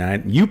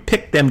tournament. You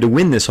picked them to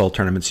win this whole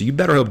tournament, so you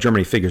better hope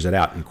Germany figures it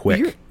out and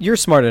quick. You're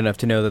smart enough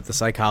to know that the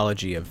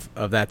psychology of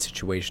that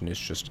situation is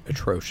just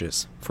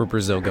atrocious for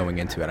Brazil going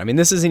into it. I mean,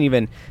 this isn't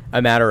even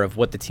a matter of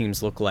what the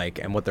teams look like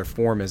and what their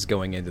form is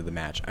going into the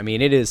match. I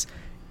mean, it is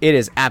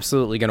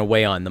absolutely going to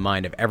weigh on the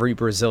mind of every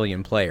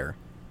Brazilian player.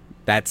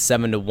 That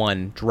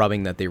 7-1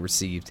 drubbing that they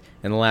received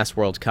in the last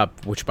World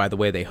Cup, which, by the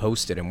way, they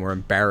hosted and were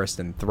embarrassed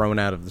and thrown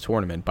out of the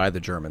tournament by the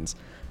Germans.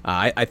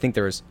 I think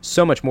there is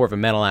so much more of a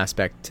mental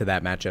aspect to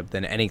that matchup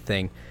than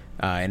anything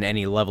in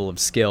any level of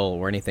skill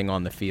or anything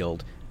on the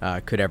field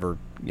could ever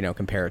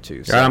compare it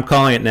to. So, all right, I'm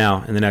calling it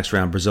now in the next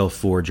round. Brazil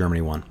 4,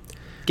 Germany 1.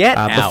 Get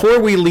out. Before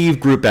we leave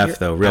Group F,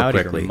 though, real out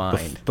quickly. Of your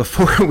mind.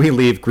 Before we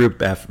leave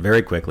Group F,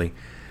 very quickly,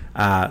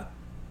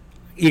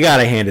 you got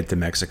to hand it to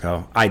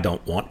Mexico. I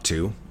don't want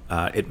to.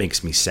 It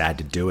makes me sad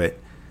to do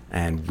it.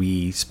 And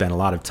we spent a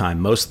lot of time,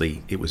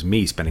 mostly it was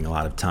me spending a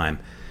lot of time,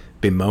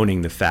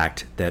 bemoaning the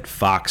fact that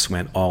Fox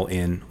went all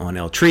in on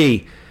El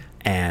Tri,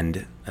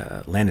 and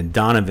Landon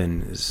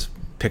Donovan is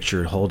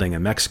pictured holding a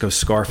Mexico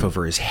scarf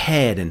over his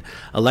head, and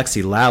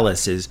Alexi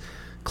Lalas is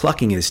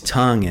clucking his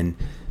tongue and,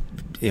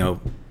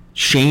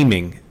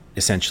 shaming,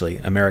 essentially,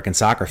 American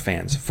soccer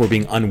fans for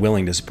being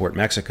unwilling to support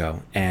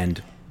Mexico.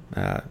 And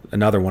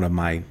another one of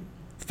my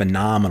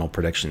phenomenal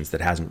predictions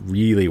that hasn't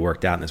really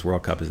worked out in this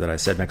World Cup is that I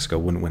said Mexico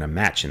wouldn't win a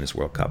match in this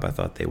World Cup. I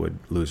thought they would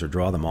lose or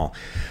draw them all.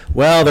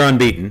 Well, they're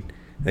unbeaten.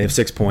 They have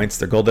 6 points.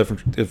 Their goal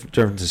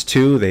difference is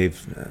 2.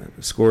 They've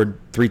scored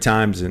 3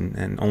 times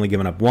and only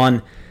given up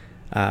 1.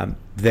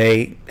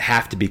 They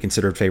have to be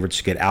considered favorites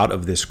to get out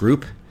of this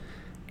group.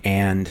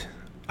 And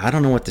I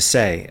don't know what to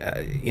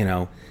say.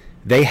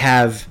 They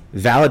have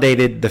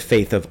validated the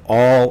faith of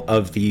all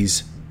of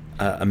these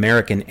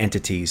American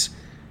entities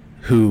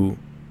who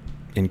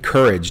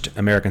encouraged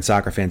American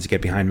soccer fans to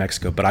get behind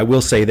Mexico. But I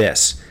will say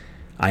this.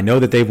 I know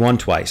that they've won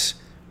twice,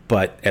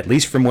 but at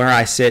least from where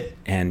I sit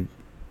and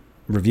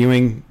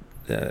reviewing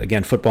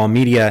again, football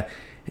media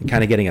and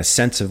kind of getting a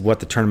sense of what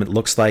the tournament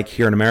looks like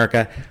here in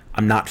America,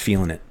 I'm not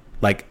feeling it.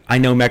 Like, I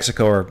know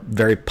Mexico are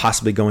very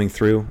possibly going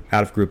through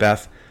out of Group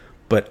F,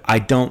 but I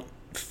don't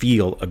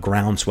feel a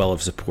groundswell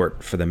of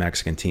support for the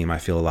Mexican team. I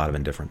feel a lot of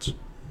indifference.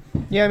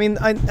 Yeah, I mean,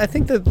 I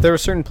think that there are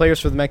certain players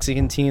for the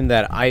Mexican team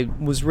that I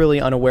was really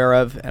unaware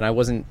of and I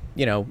wasn't,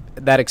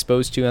 that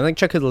exposed to. I think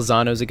Chucky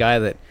Lozano is a guy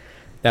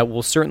that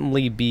will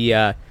certainly be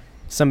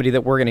somebody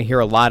that we're going to hear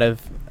a lot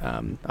of.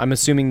 I'm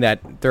assuming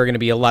that there are going to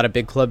be a lot of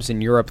big clubs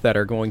in Europe that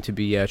are going to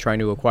be trying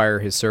to acquire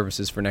his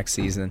services for next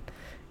season.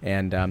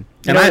 And I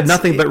have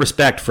nothing but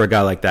respect for a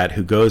guy like that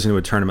who goes into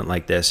a tournament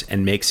like this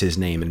and makes his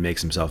name and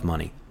makes himself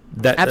money.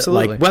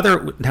 Absolutely.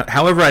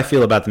 However I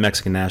feel about the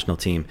Mexican national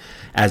team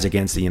as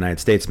against the United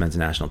States men's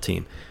national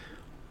team,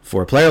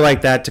 for a player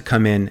like that to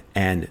come in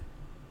and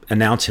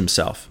announce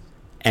himself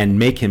and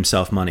make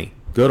himself money,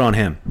 good on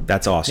him.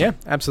 That's awesome. Yeah,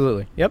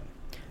 absolutely. Yep.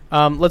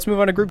 Let's move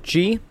on to Group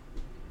G.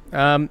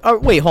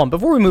 Wait, hold on.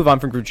 Before we move on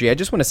from Group G, I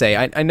just want to say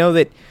I know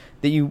that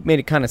you made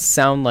it kind of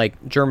sound like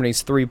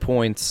Germany's 3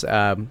 points,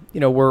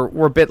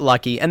 were a bit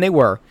lucky, and they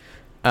were.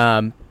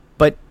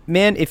 But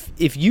man,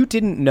 if you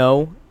didn't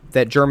know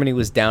that Germany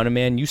was down a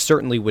man, you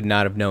certainly would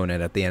not have known it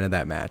at the end of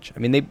that match. I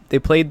mean, they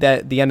played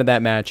the end of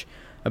that match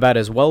about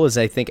as well as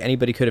I think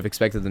anybody could have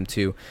expected them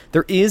to.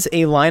 There is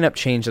a lineup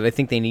change that I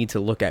think they need to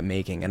look at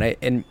making,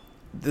 and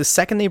the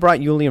second they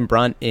brought Julian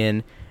Brandt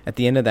in at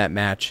the end of that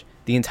match,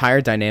 the entire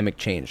dynamic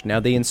changed.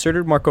 Now, they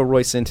inserted Marco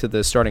Reus into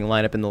the starting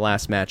lineup in the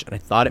last match, and I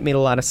thought it made a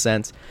lot of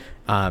sense.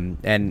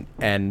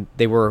 And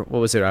they were,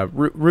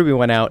 Ruby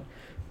went out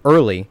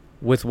early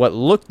with what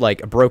looked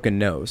like a broken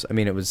nose. I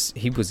mean,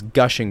 he was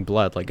gushing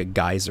blood like a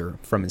geyser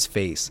from his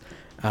face.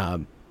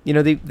 They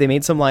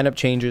made some lineup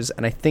changes,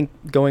 and I think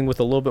going with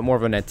a little bit more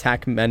of an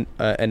attack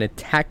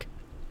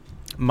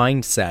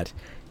mindset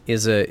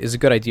is a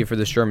good idea for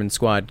this German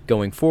squad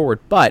going forward.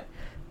 But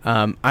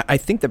I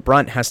think that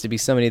Brandt has to be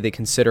somebody they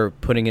consider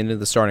putting into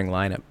the starting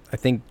lineup. I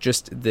think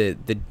just the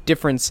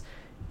difference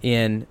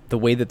in the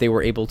way that they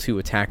were able to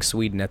attack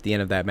Sweden at the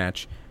end of that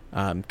match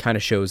kind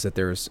of shows that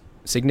there's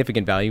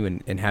significant value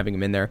in having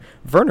him in there.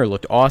 Werner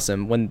looked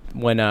awesome when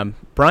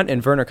Brandt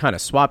and Werner kind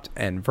of swapped,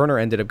 and Werner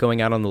ended up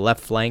going out on the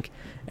left flank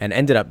and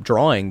ended up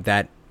drawing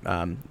that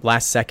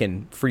last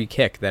second free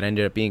kick that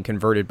ended up being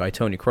converted by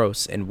Toni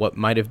Kroos in what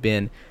might have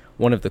been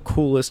one of the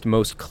coolest,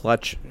 most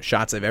clutch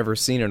shots I've ever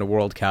seen in a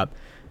World Cup.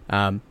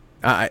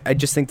 I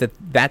just think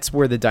that's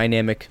where the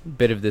dynamic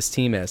bit of this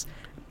team is.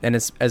 And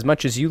as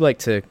much as you like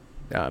to,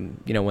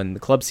 when the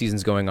club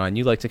season's going on,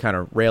 you like to kind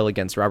of rail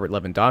against Robert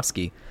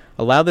Lewandowski,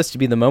 allow this to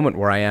be the moment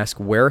where I ask,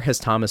 where has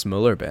Thomas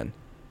Müller been?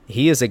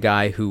 He is a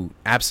guy who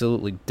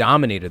absolutely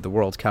dominated the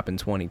World Cup in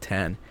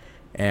 2010.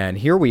 And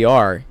here we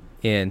are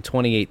in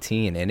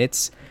 2018, and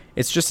it's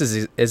just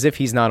as if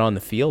he's not on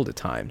the field at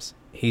times.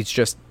 He's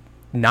just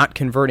not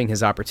converting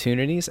his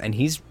opportunities, and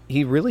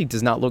he really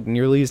does not look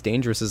nearly as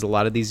dangerous as a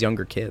lot of these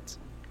younger kids.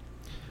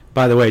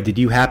 By the way, did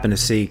you happen to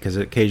see, because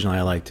occasionally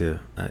I like to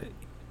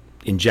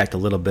inject a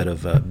little bit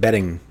of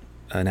betting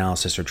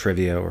analysis or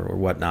trivia or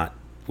whatnot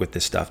with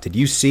this stuff, did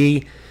you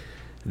see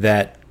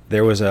that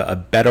there was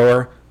a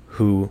bettor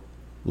who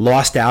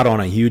lost out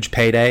on a huge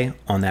payday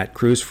on that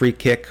Kroos free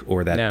kick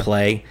or that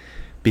play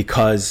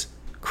because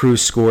Kroos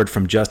scored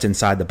from just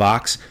inside the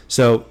box?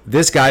 So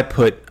this guy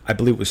put, I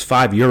believe it was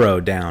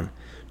 €5 down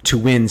to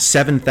win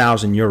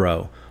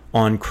 €7,000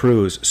 on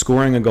Kroos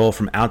scoring a goal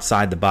from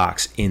outside the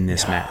box in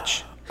this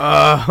match.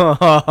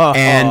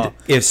 And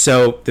if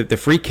so, the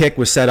free kick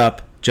was set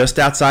up just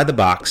outside the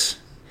box.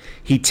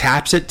 He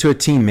taps it to a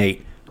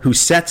teammate who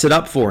sets it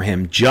up for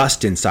him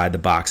just inside the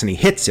box, and he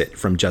hits it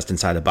from just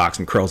inside the box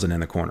and curls it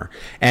in the corner.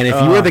 And if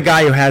you're the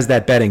guy who has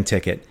that betting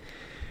ticket,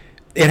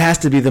 it has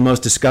to be the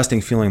most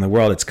disgusting feeling in the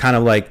world. It's kind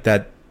of like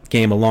that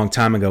game a long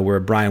time ago where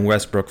Brian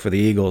Westbrook for the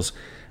Eagles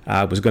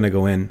was going to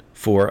go in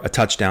for a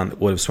touchdown that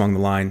would have swung the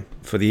line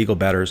for the Eagle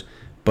bettors,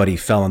 but he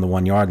fell on the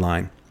 1 yard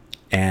line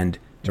and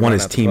won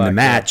his team the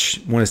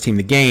match, won his team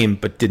the game,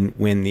 but didn't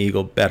win the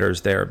Eagle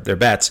bettors their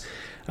bets.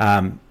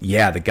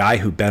 The guy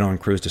who bet on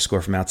Kroos to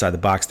score from outside the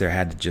box there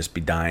had to just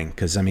be dying,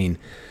 because, I mean,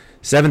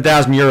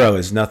 €7,000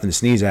 is nothing to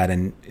sneeze at,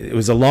 and it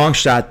was a long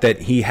shot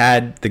that he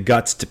had the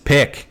guts to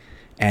pick,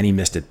 and he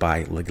missed it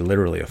by like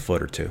literally a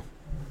foot or two.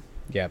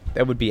 Yeah,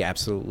 that would be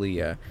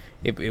absolutely.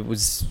 It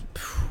was,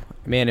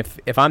 man.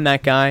 If I'm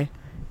that guy,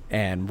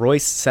 and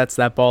Royce sets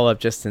that ball up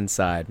just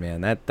inside,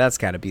 man, that's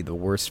got to be the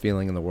worst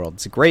feeling in the world.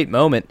 It's a great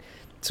moment.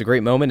 It's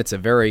a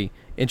very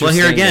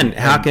interesting. Well, here again,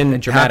 how can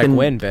dramatic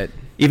win? But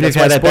even if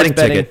you have that betting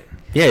ticket,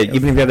 even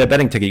if you have that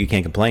betting ticket, you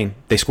can't complain.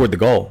 They scored the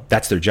goal.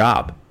 That's their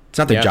job. It's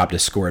not their job to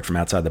score it from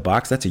outside the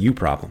box. That's a you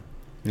problem.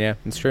 Yeah,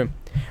 that's true.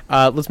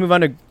 Let's move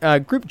on to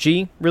Group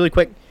G really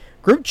quick.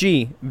 Group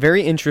G,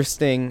 very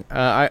interesting.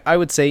 I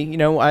would say,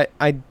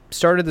 I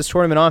started this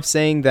tournament off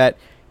saying that,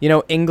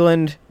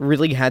 England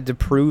really had to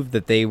prove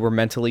that they were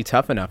mentally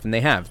tough enough, and they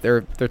have.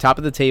 They're top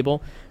of the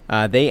table.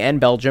 They and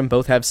Belgium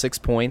both have 6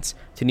 points.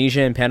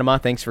 Tunisia and Panama,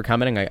 thanks for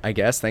coming, I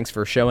guess. Thanks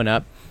for showing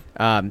up.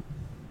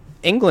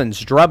 England's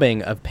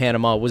drubbing of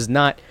Panama was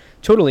not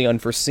totally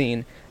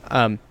unforeseen.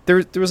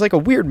 There was like a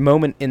weird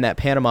moment in that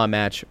Panama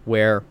match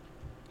where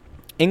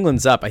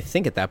England's up, I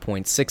think at that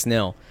point,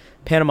 6-0.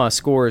 Panama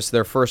scores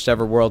their first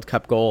ever World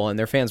Cup goal, and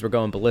their fans were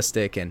going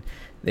ballistic, and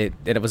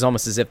it was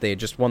almost as if they had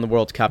just won the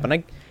World Cup.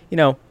 And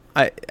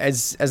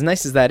as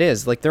nice as that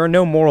is, like, there are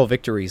no moral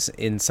victories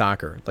in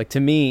soccer. Like, to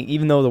me,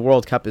 even though the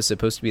World Cup is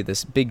supposed to be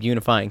this big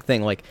unifying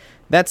thing, like,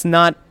 that's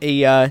not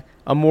a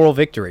moral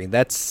victory.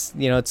 That's,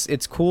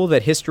 it's cool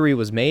that history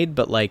was made,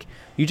 but like,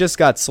 you just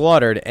got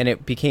slaughtered, and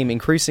it became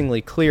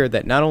increasingly clear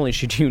that not only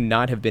should you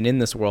not have been in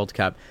this World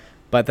Cup,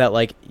 but that,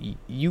 like,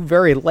 you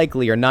very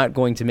likely are not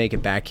going to make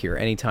it back here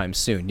anytime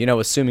soon.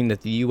 Assuming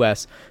that the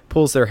U.S.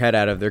 pulls their head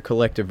out of their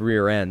collective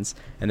rear ends,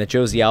 and that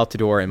Josie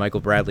Altidore and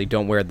Michael Bradley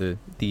don't wear the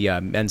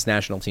men's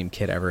national team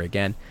kit ever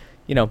again.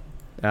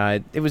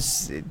 It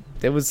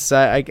was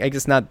I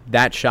guess not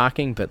that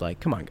shocking, but like,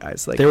 come on,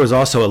 guys. Like, there was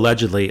also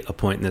allegedly a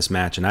point in this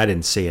match, and I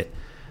didn't see it,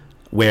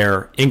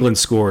 where England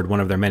scored one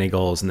of their many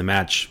goals, and the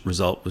match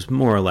result was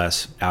more or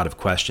less out of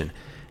question.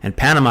 And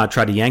Panama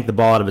tried to yank the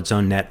ball out of its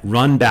own net,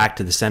 run back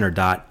to the center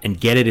dot, and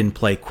get it in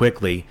play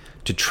quickly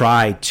to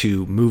try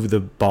to move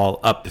the ball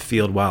up the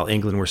field while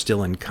England were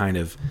still in kind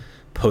of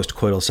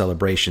post-coital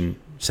celebration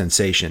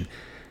sensation.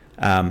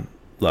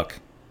 Look,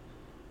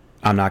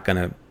 I'm not going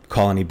to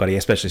call anybody,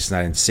 especially since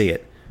I didn't see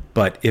it,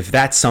 but if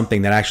that's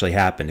something that actually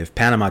happened, if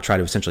Panama tried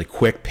to essentially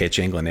quick pitch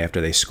England after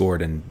they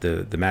scored and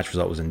the match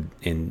result was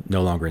in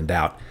no longer in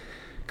doubt,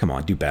 come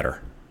on, do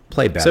better.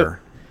 Play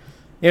better.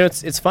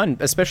 It's fun,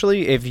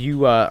 especially if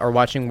you are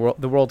watching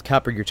the World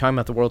Cup, or you're talking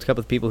about the World Cup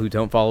with people who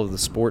don't follow the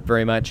sport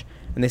very much,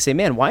 and they say,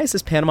 man, why is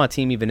this Panama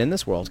team even in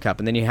this World Cup?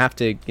 And then you have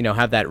to,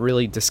 have that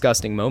really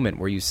disgusting moment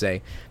where you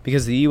say,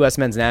 because the U.S.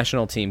 men's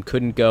national team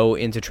couldn't go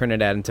into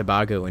Trinidad and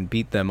Tobago and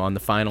beat them on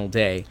the final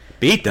day.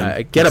 Beat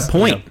them? Get a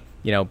point.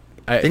 They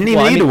didn't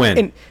even need to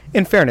win.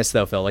 In fairness,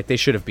 though, Phil, like, they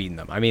should have beaten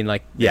them. I mean,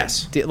 like,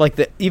 yes,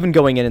 even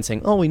going in and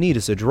saying, all we need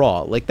is a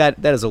draw, like,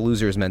 that is a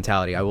loser's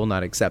mentality. I will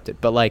not accept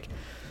it. But, like,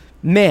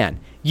 man,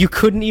 you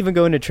couldn't even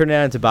go into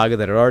Trinidad and Tobago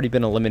that had already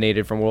been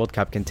eliminated from World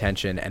Cup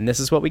contention, and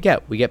this is what we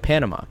get. We get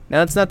Panama. Now,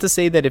 that's not to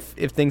say that if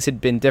things had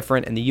been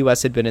different and the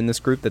U.S. had been in this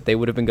group that they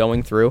would have been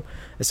going through.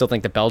 I still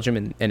think that Belgium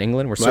and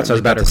England were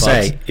certainly better clubs. That's what I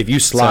was about to say. If you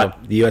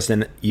slot the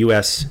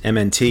US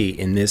MNT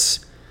in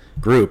this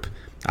group,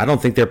 I don't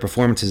think their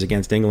performances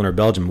against England or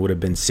Belgium would have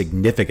been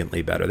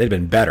significantly better. They'd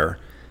been better.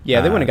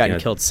 Yeah, they wouldn't have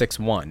gotten killed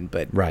 6-1,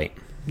 but... Right.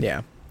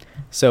 Yeah.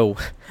 So,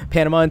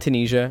 Panama and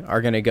Tunisia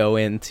are going to go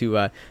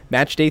into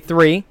match day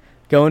 3,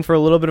 going for a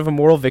little bit of a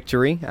moral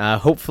victory.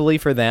 Hopefully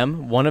for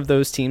them, one of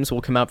those teams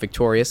will come out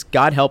victorious.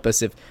 God help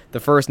us if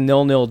the first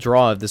 0-0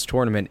 draw of this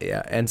tournament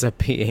ends up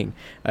being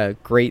a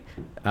great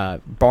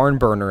barn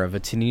burner of a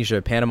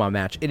Tunisia-Panama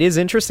match. It is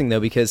interesting, though,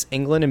 because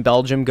England and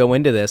Belgium go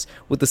into this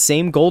with the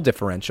same goal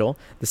differential,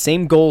 the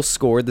same goals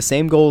scored, the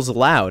same goals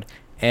allowed,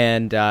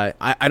 and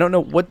I don't know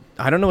what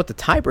the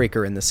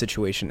tiebreaker in this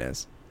situation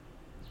is.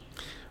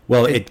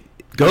 Well, it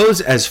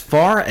goes as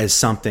far as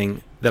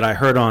something that I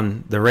heard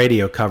on the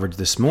radio coverage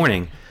this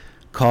morning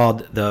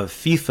called the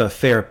FIFA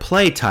Fair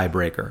Play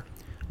tiebreaker,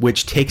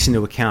 which takes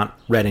into account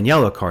red and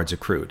yellow cards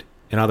accrued.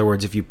 In other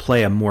words, if you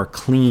play a more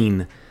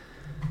clean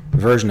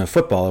version of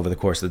football over the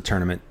course of the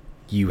tournament,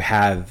 you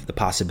have the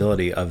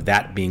possibility of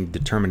that being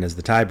determined as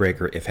the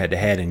tiebreaker if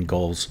head-to-head and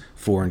goals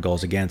for and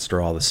goals against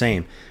are all the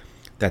same.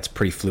 That's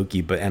pretty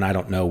fluky, and I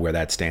don't know where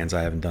that stands.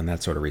 I haven't done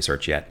that sort of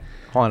research yet.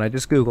 Hold on, I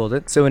just Googled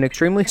it. So an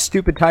extremely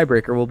stupid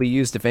tiebreaker will be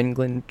used if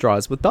England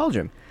draws with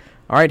Belgium.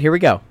 All right, here we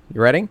go. You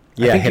ready?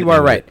 Yeah, I think you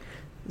are right.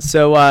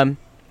 So,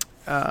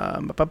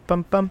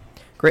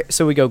 great.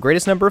 So we go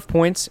greatest number of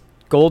points,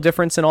 goal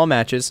difference in all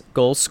matches,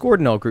 goals scored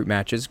in all group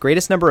matches,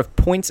 greatest number of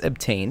points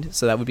obtained,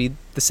 so that would be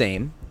the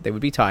same. They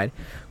would be tied.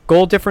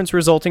 Goal difference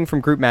resulting from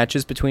group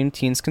matches between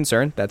teams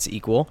concerned, that's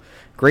equal.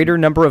 Greater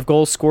number of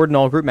goals scored in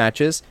all group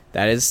matches,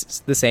 that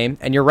is the same.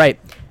 And you're right.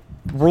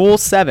 Rule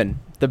 7,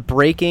 the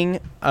breaking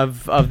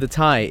of the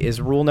tie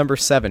is rule number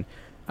 7.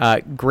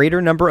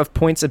 Greater number of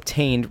points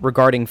obtained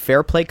regarding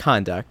fair play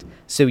conduct.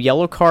 So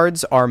yellow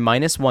cards are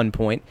 -1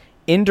 point.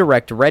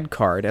 Indirect red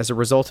card as a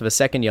result of a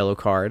second yellow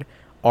card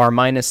are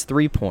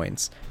 -3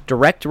 points.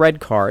 Direct red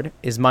card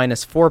is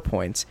 -4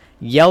 points.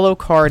 Yellow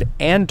card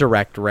and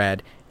direct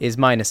red is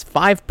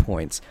 -5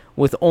 points,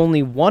 with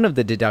only one of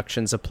the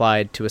deductions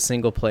applied to a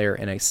single player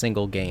in a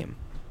single game.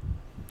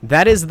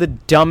 That is the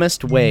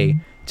dumbest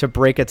way to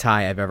break a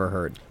tie I've ever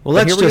heard. Well,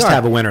 let's just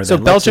have a winner then. So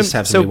Let's Belgium, just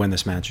have somebody win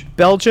this match.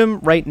 Belgium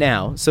right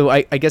now, so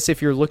I guess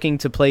if you're looking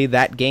to play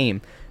that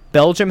game,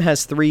 Belgium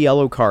has 3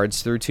 yellow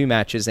cards through 2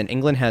 matches, and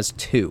England has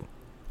 2.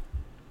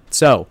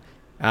 So,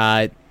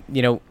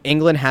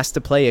 England has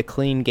to play a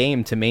clean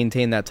game to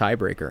maintain that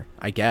tiebreaker,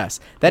 I guess.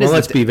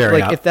 Let's be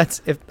very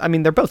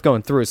they're both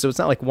going through, so it's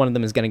not like one of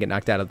them is going to get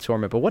knocked out of the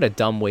tournament, but what a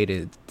dumb way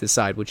to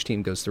decide which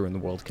team goes through in the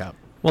World Cup.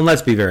 Well,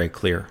 let's be very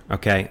clear,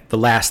 okay? The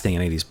last thing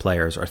any of these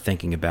players are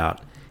thinking about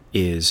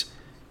is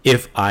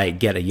if I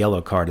get a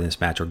yellow card in this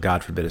match, or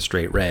God forbid a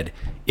straight red,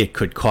 it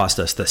could cost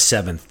us the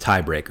 7th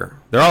tiebreaker.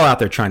 They're all out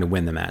there trying to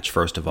win the match,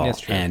 first of all.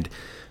 That's true. And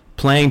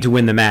playing to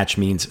win the match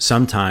means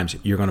sometimes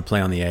you're going to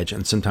play on the edge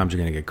and sometimes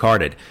you're going to get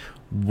carded.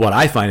 What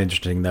I find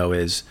interesting, though,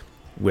 is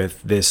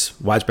with this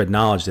widespread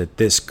knowledge that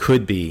this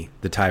could be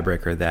the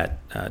tiebreaker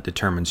that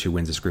determines who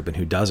wins this group and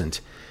who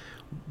doesn't,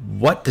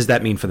 what does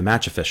that mean for the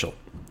match official?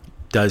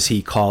 Does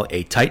he call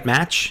a tight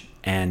match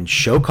and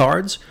show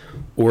cards,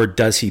 or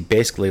does he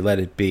basically let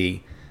it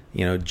be,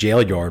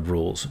 jail yard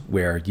rules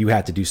where you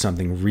have to do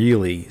something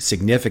really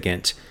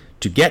significant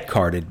to get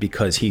carded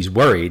because he's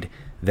worried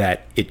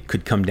that it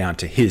could come down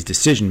to his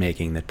decision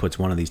making that puts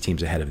one of these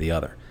teams ahead of the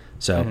other?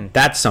 So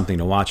that's something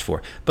to watch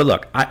for. But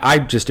look, I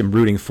just am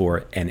rooting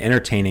for an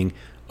entertaining,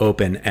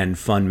 open, and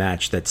fun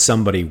match that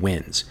somebody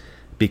wins.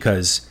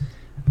 Because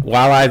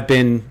while I've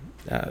been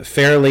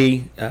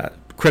fairly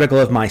critical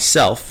of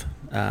myself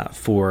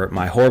for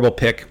my horrible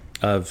pick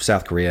of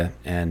South Korea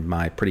and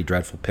my pretty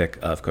dreadful pick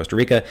of Costa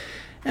Rica,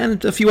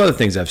 and a few other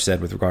things I've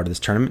said with regard to this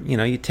tournament,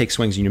 you take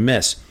swings and you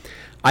miss.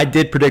 I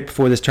did predict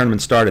before this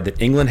tournament started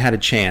that England had a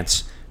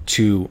chance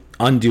to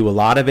undo a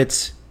lot of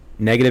its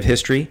negative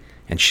history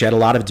and shed a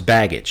lot of its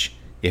baggage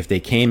if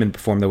they came and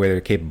performed the way they're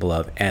capable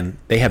of, and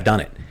they have done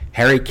it.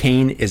 Harry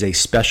Kane is a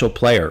special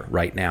player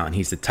right now, and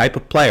he's the type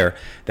of player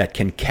that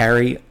can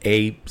carry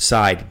a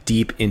side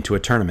deep into a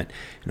tournament.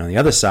 And on the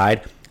other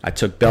side, I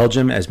took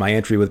Belgium as my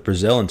entry with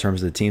Brazil in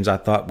terms of the teams I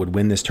thought would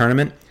win this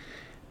tournament.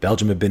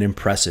 Belgium have been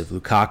impressive.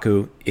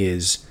 Lukaku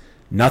is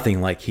nothing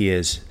like he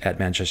is at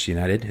Manchester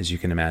United, as you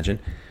can imagine.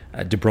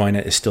 De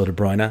Bruyne is still De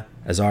Bruyne.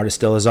 Hazard is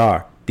still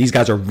Hazard. These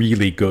guys are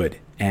really good,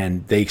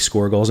 and they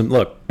score goals. And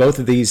look, both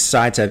of these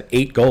sides have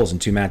 8 goals in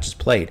 2 matches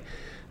played.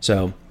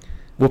 So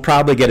we'll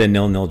probably get a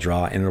 0-0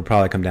 draw, and it'll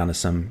probably come down to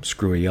some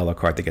screwy yellow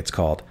card that gets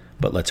called.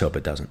 But let's hope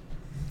it doesn't.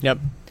 Yep.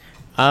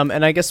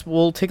 And I guess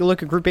we'll take a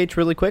look at Group H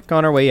really quick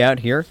on our way out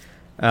here.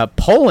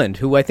 Poland,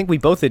 who I think we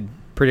both had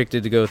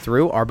predicted to go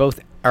through,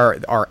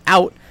 are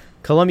out.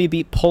 Colombia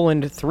beat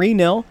Poland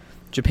 3-0.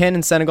 Japan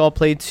and Senegal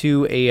played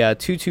to a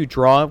 2-2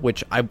 draw,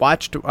 which I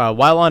watched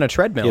while on a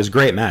treadmill. It was a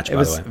great match, by the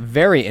way. It was a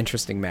very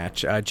interesting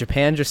match.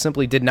 Japan just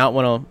simply did not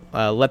want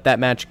to let that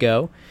match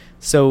go.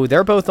 So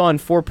they're both on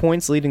 4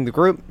 points leading the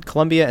group.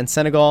 Colombia and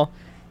Senegal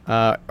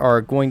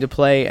are going to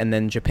play, and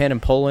then Japan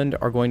and Poland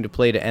are going to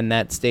play to end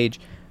that stage.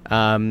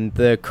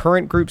 The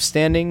current group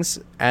standings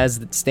as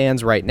it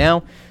stands right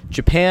now,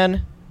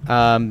 Japan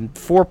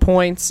 4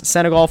 points,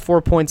 Senegal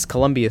 4 points,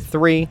 Colombia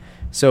 3.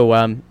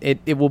 So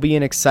it will be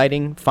an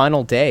exciting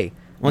final day.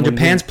 Well,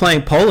 Japan's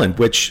playing Poland,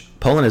 which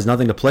Poland has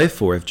nothing to play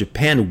for. If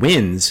Japan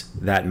wins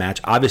that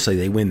match, obviously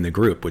they win the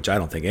group, which I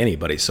don't think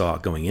anybody saw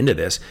going into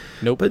this.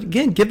 Nope. But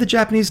again, give the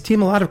Japanese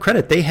team a lot of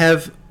credit. They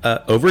have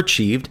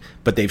overachieved,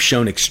 but they've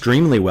shown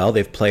extremely well.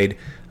 They've played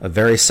a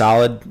very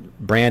solid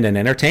brand and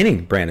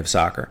entertaining brand of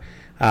soccer.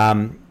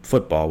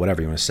 Football,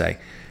 whatever you want to say.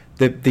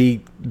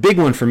 The big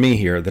one for me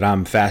here that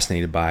I'm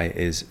fascinated by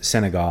is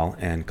Senegal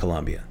and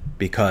Colombia,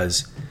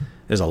 because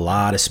there's a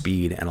lot of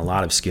speed and a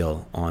lot of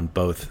skill on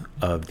both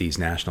of these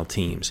national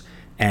teams.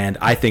 And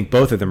I think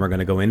both of them are going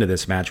to go into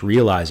this match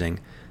realizing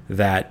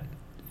that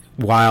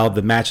while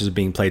the matches are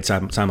being played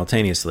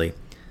simultaneously,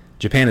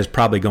 Japan is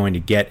probably going to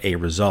get a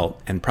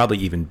result and probably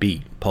even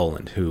beat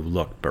Poland, who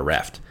looked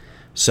bereft.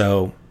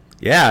 So,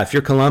 yeah, if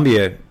you're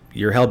Colombia,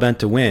 you're hell-bent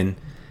to win.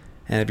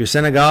 And if you're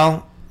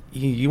Senegal,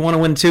 you want to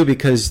win too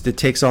because it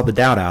takes all the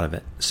doubt out of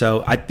it.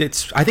 So I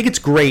think it's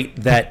great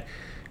that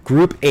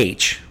Group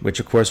H, which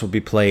of course will be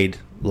played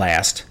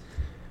last,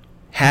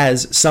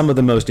 has some of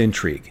the most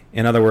intrigue.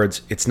 In other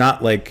words, it's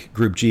not like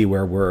Group G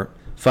where we're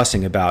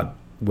fussing about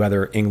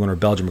whether England or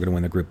Belgium are going to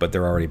win the group, but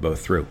they're already both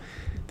through.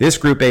 This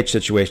Group H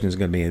situation is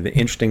going to be an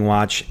interesting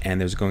watch,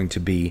 and there's going to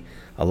be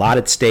a lot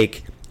at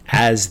stake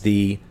as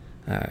the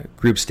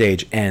group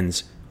stage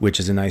ends, which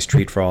is a nice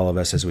treat for all of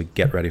us as we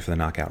get ready for the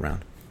knockout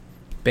round.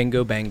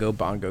 Bingo, bango,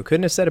 bongo.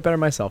 Couldn't have said it better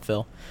myself,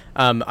 Phil.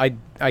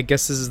 I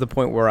guess this is the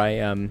point where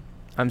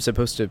I'm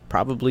supposed to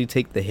probably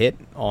take the hit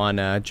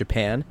on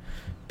Japan,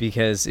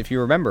 because if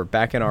you remember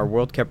back in our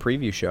World Cup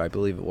preview show, I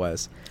believe it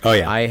was. Oh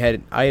yeah. I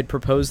had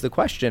proposed the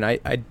question. I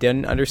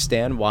didn't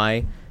understand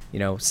why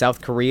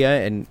South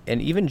Korea and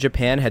even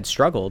Japan had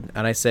struggled,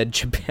 and I said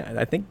Japan.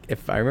 I think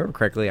if I remember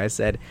correctly, I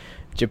said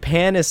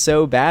Japan is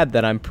so bad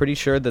that I'm pretty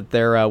sure that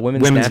their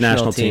women's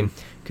national team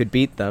could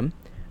beat them,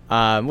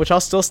 which I'll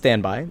still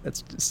stand by.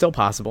 That's still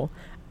possible.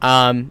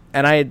 And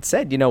I had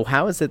said,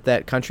 how is it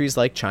that countries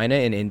like China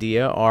and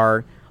India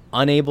are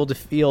unable to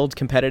field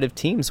competitive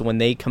teams when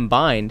they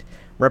combined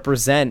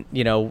represent,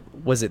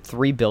 was it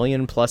 3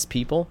 billion plus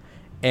people?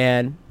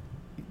 And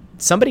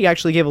somebody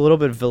actually gave a little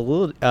bit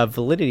of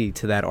validity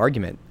to that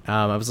argument.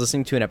 I was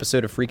listening to an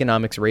episode of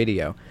Freakonomics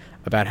Radio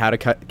about how to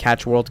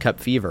catch World Cup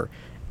fever.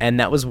 And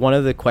that was one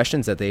of the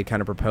questions that they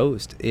kind of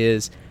proposed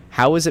is,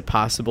 how is it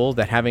possible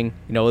that having,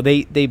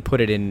 they put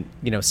it in,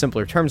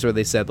 simpler terms where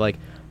they said, like,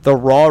 the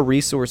raw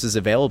resources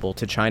available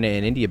to China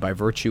and India by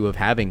virtue of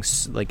having,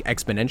 like,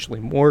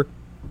 exponentially more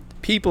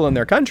people in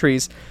their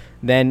countries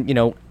than,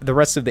 the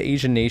rest of the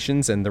Asian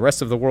nations and the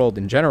rest of the world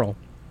in general.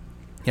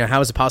 How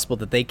is it possible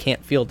that they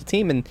can't field a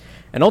team? And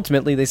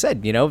ultimately they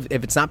said,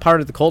 if it's not part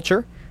of the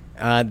culture,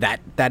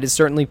 that is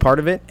certainly part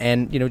of it.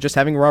 And just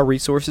having raw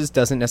resources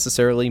doesn't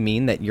necessarily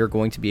mean that you're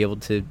going to be able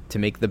to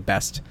make the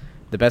best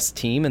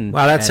team. And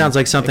wow, that sounds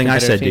like something I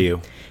said to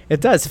you.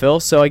 It does, Phil.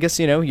 So I guess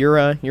you're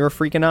a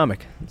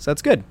freakonomic. So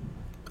that's good.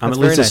 I'm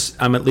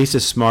at least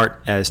as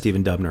smart as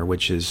Stephen Dubner,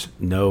 which is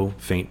no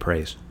faint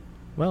praise.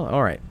 Well,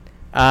 all right.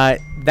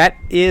 That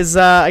is,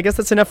 I guess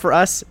that's enough for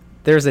us.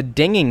 There's a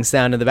dinging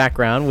sound in the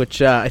background,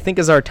 which I think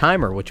is our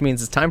timer, which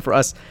means it's time for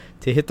us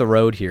to hit the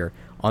road here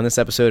on this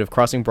episode of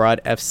Crossing Broad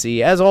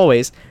FC. As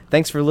always,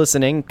 thanks for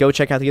listening. Go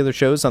check out the other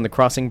shows on the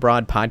Crossing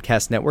Broad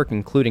Podcast Network,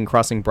 including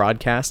Crossing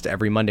Broadcast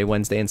every Monday,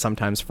 Wednesday, and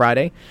sometimes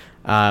Friday.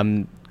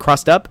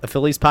 Crossed Up, a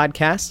Phillies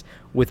podcast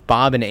with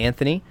Bob and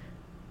Anthony.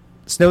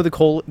 Snow the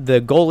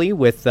Goalie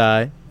with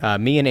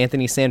me and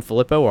Anthony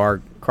Sanfilippo,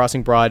 our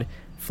Crossing Broad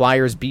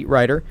Flyers beat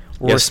writer.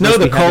 Yeah, Snow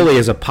the Goalie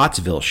is a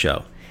Pottsville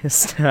show.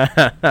 That's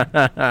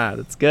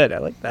good. I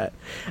like that.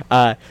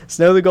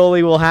 Snow the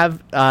Goalie will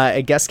have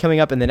a guest coming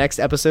up in the next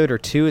episode or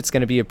two. It's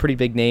going to be a pretty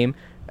big name.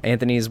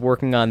 Anthony is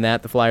working on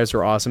that. The Flyers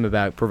are awesome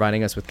about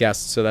providing us with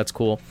guests, so that's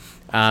cool.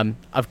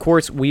 Of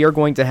course, we are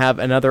going to have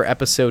another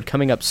episode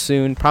coming up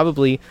soon,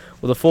 probably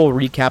with a full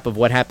recap of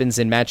what happens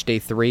in Match Day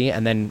 3,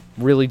 and then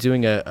really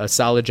doing a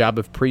solid job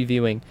of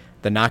previewing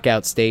the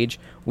knockout stage.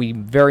 We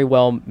very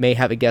well may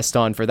have a guest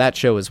on for that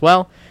show as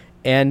well.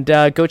 And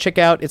go check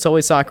out It's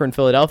Always Soccer in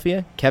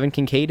Philadelphia. Kevin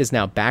Kincaid is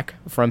now back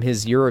from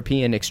his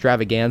European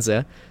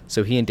extravaganza,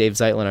 so he and Dave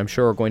Zeitlin, I'm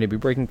sure, are going to be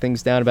breaking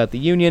things down about the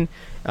Union,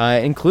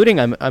 including,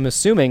 I'm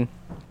assuming,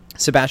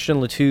 Sebastian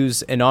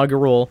Latou's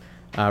inaugural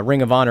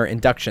Ring of Honor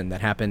induction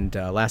that happened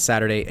last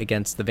Saturday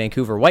against the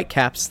Vancouver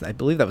Whitecaps. I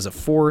believe that was a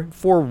 4-1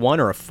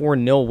 or a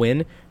 4-0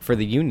 win for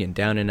the Union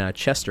down in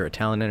Chester at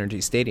Talon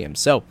Energy Stadium.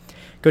 So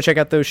go check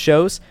out those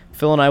shows.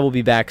 Phil and I will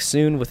be back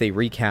soon with a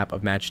recap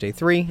of Match Day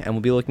 3, and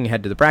we'll be looking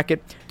ahead to the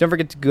bracket. Don't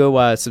forget to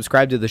go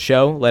subscribe to the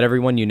show. Let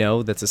everyone you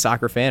know that's a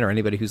soccer fan or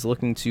anybody who's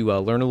looking to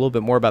learn a little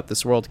bit more about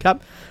this World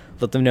Cup.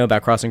 Let them know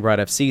about Crossing Broad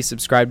FC.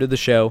 Subscribe to the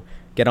show.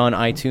 Get on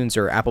iTunes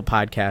or Apple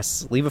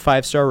Podcasts. Leave a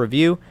 5-star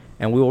review,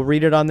 and we will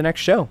read it on the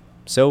next show.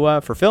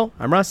 So for Phil,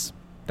 I'm Russ.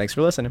 Thanks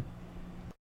for listening.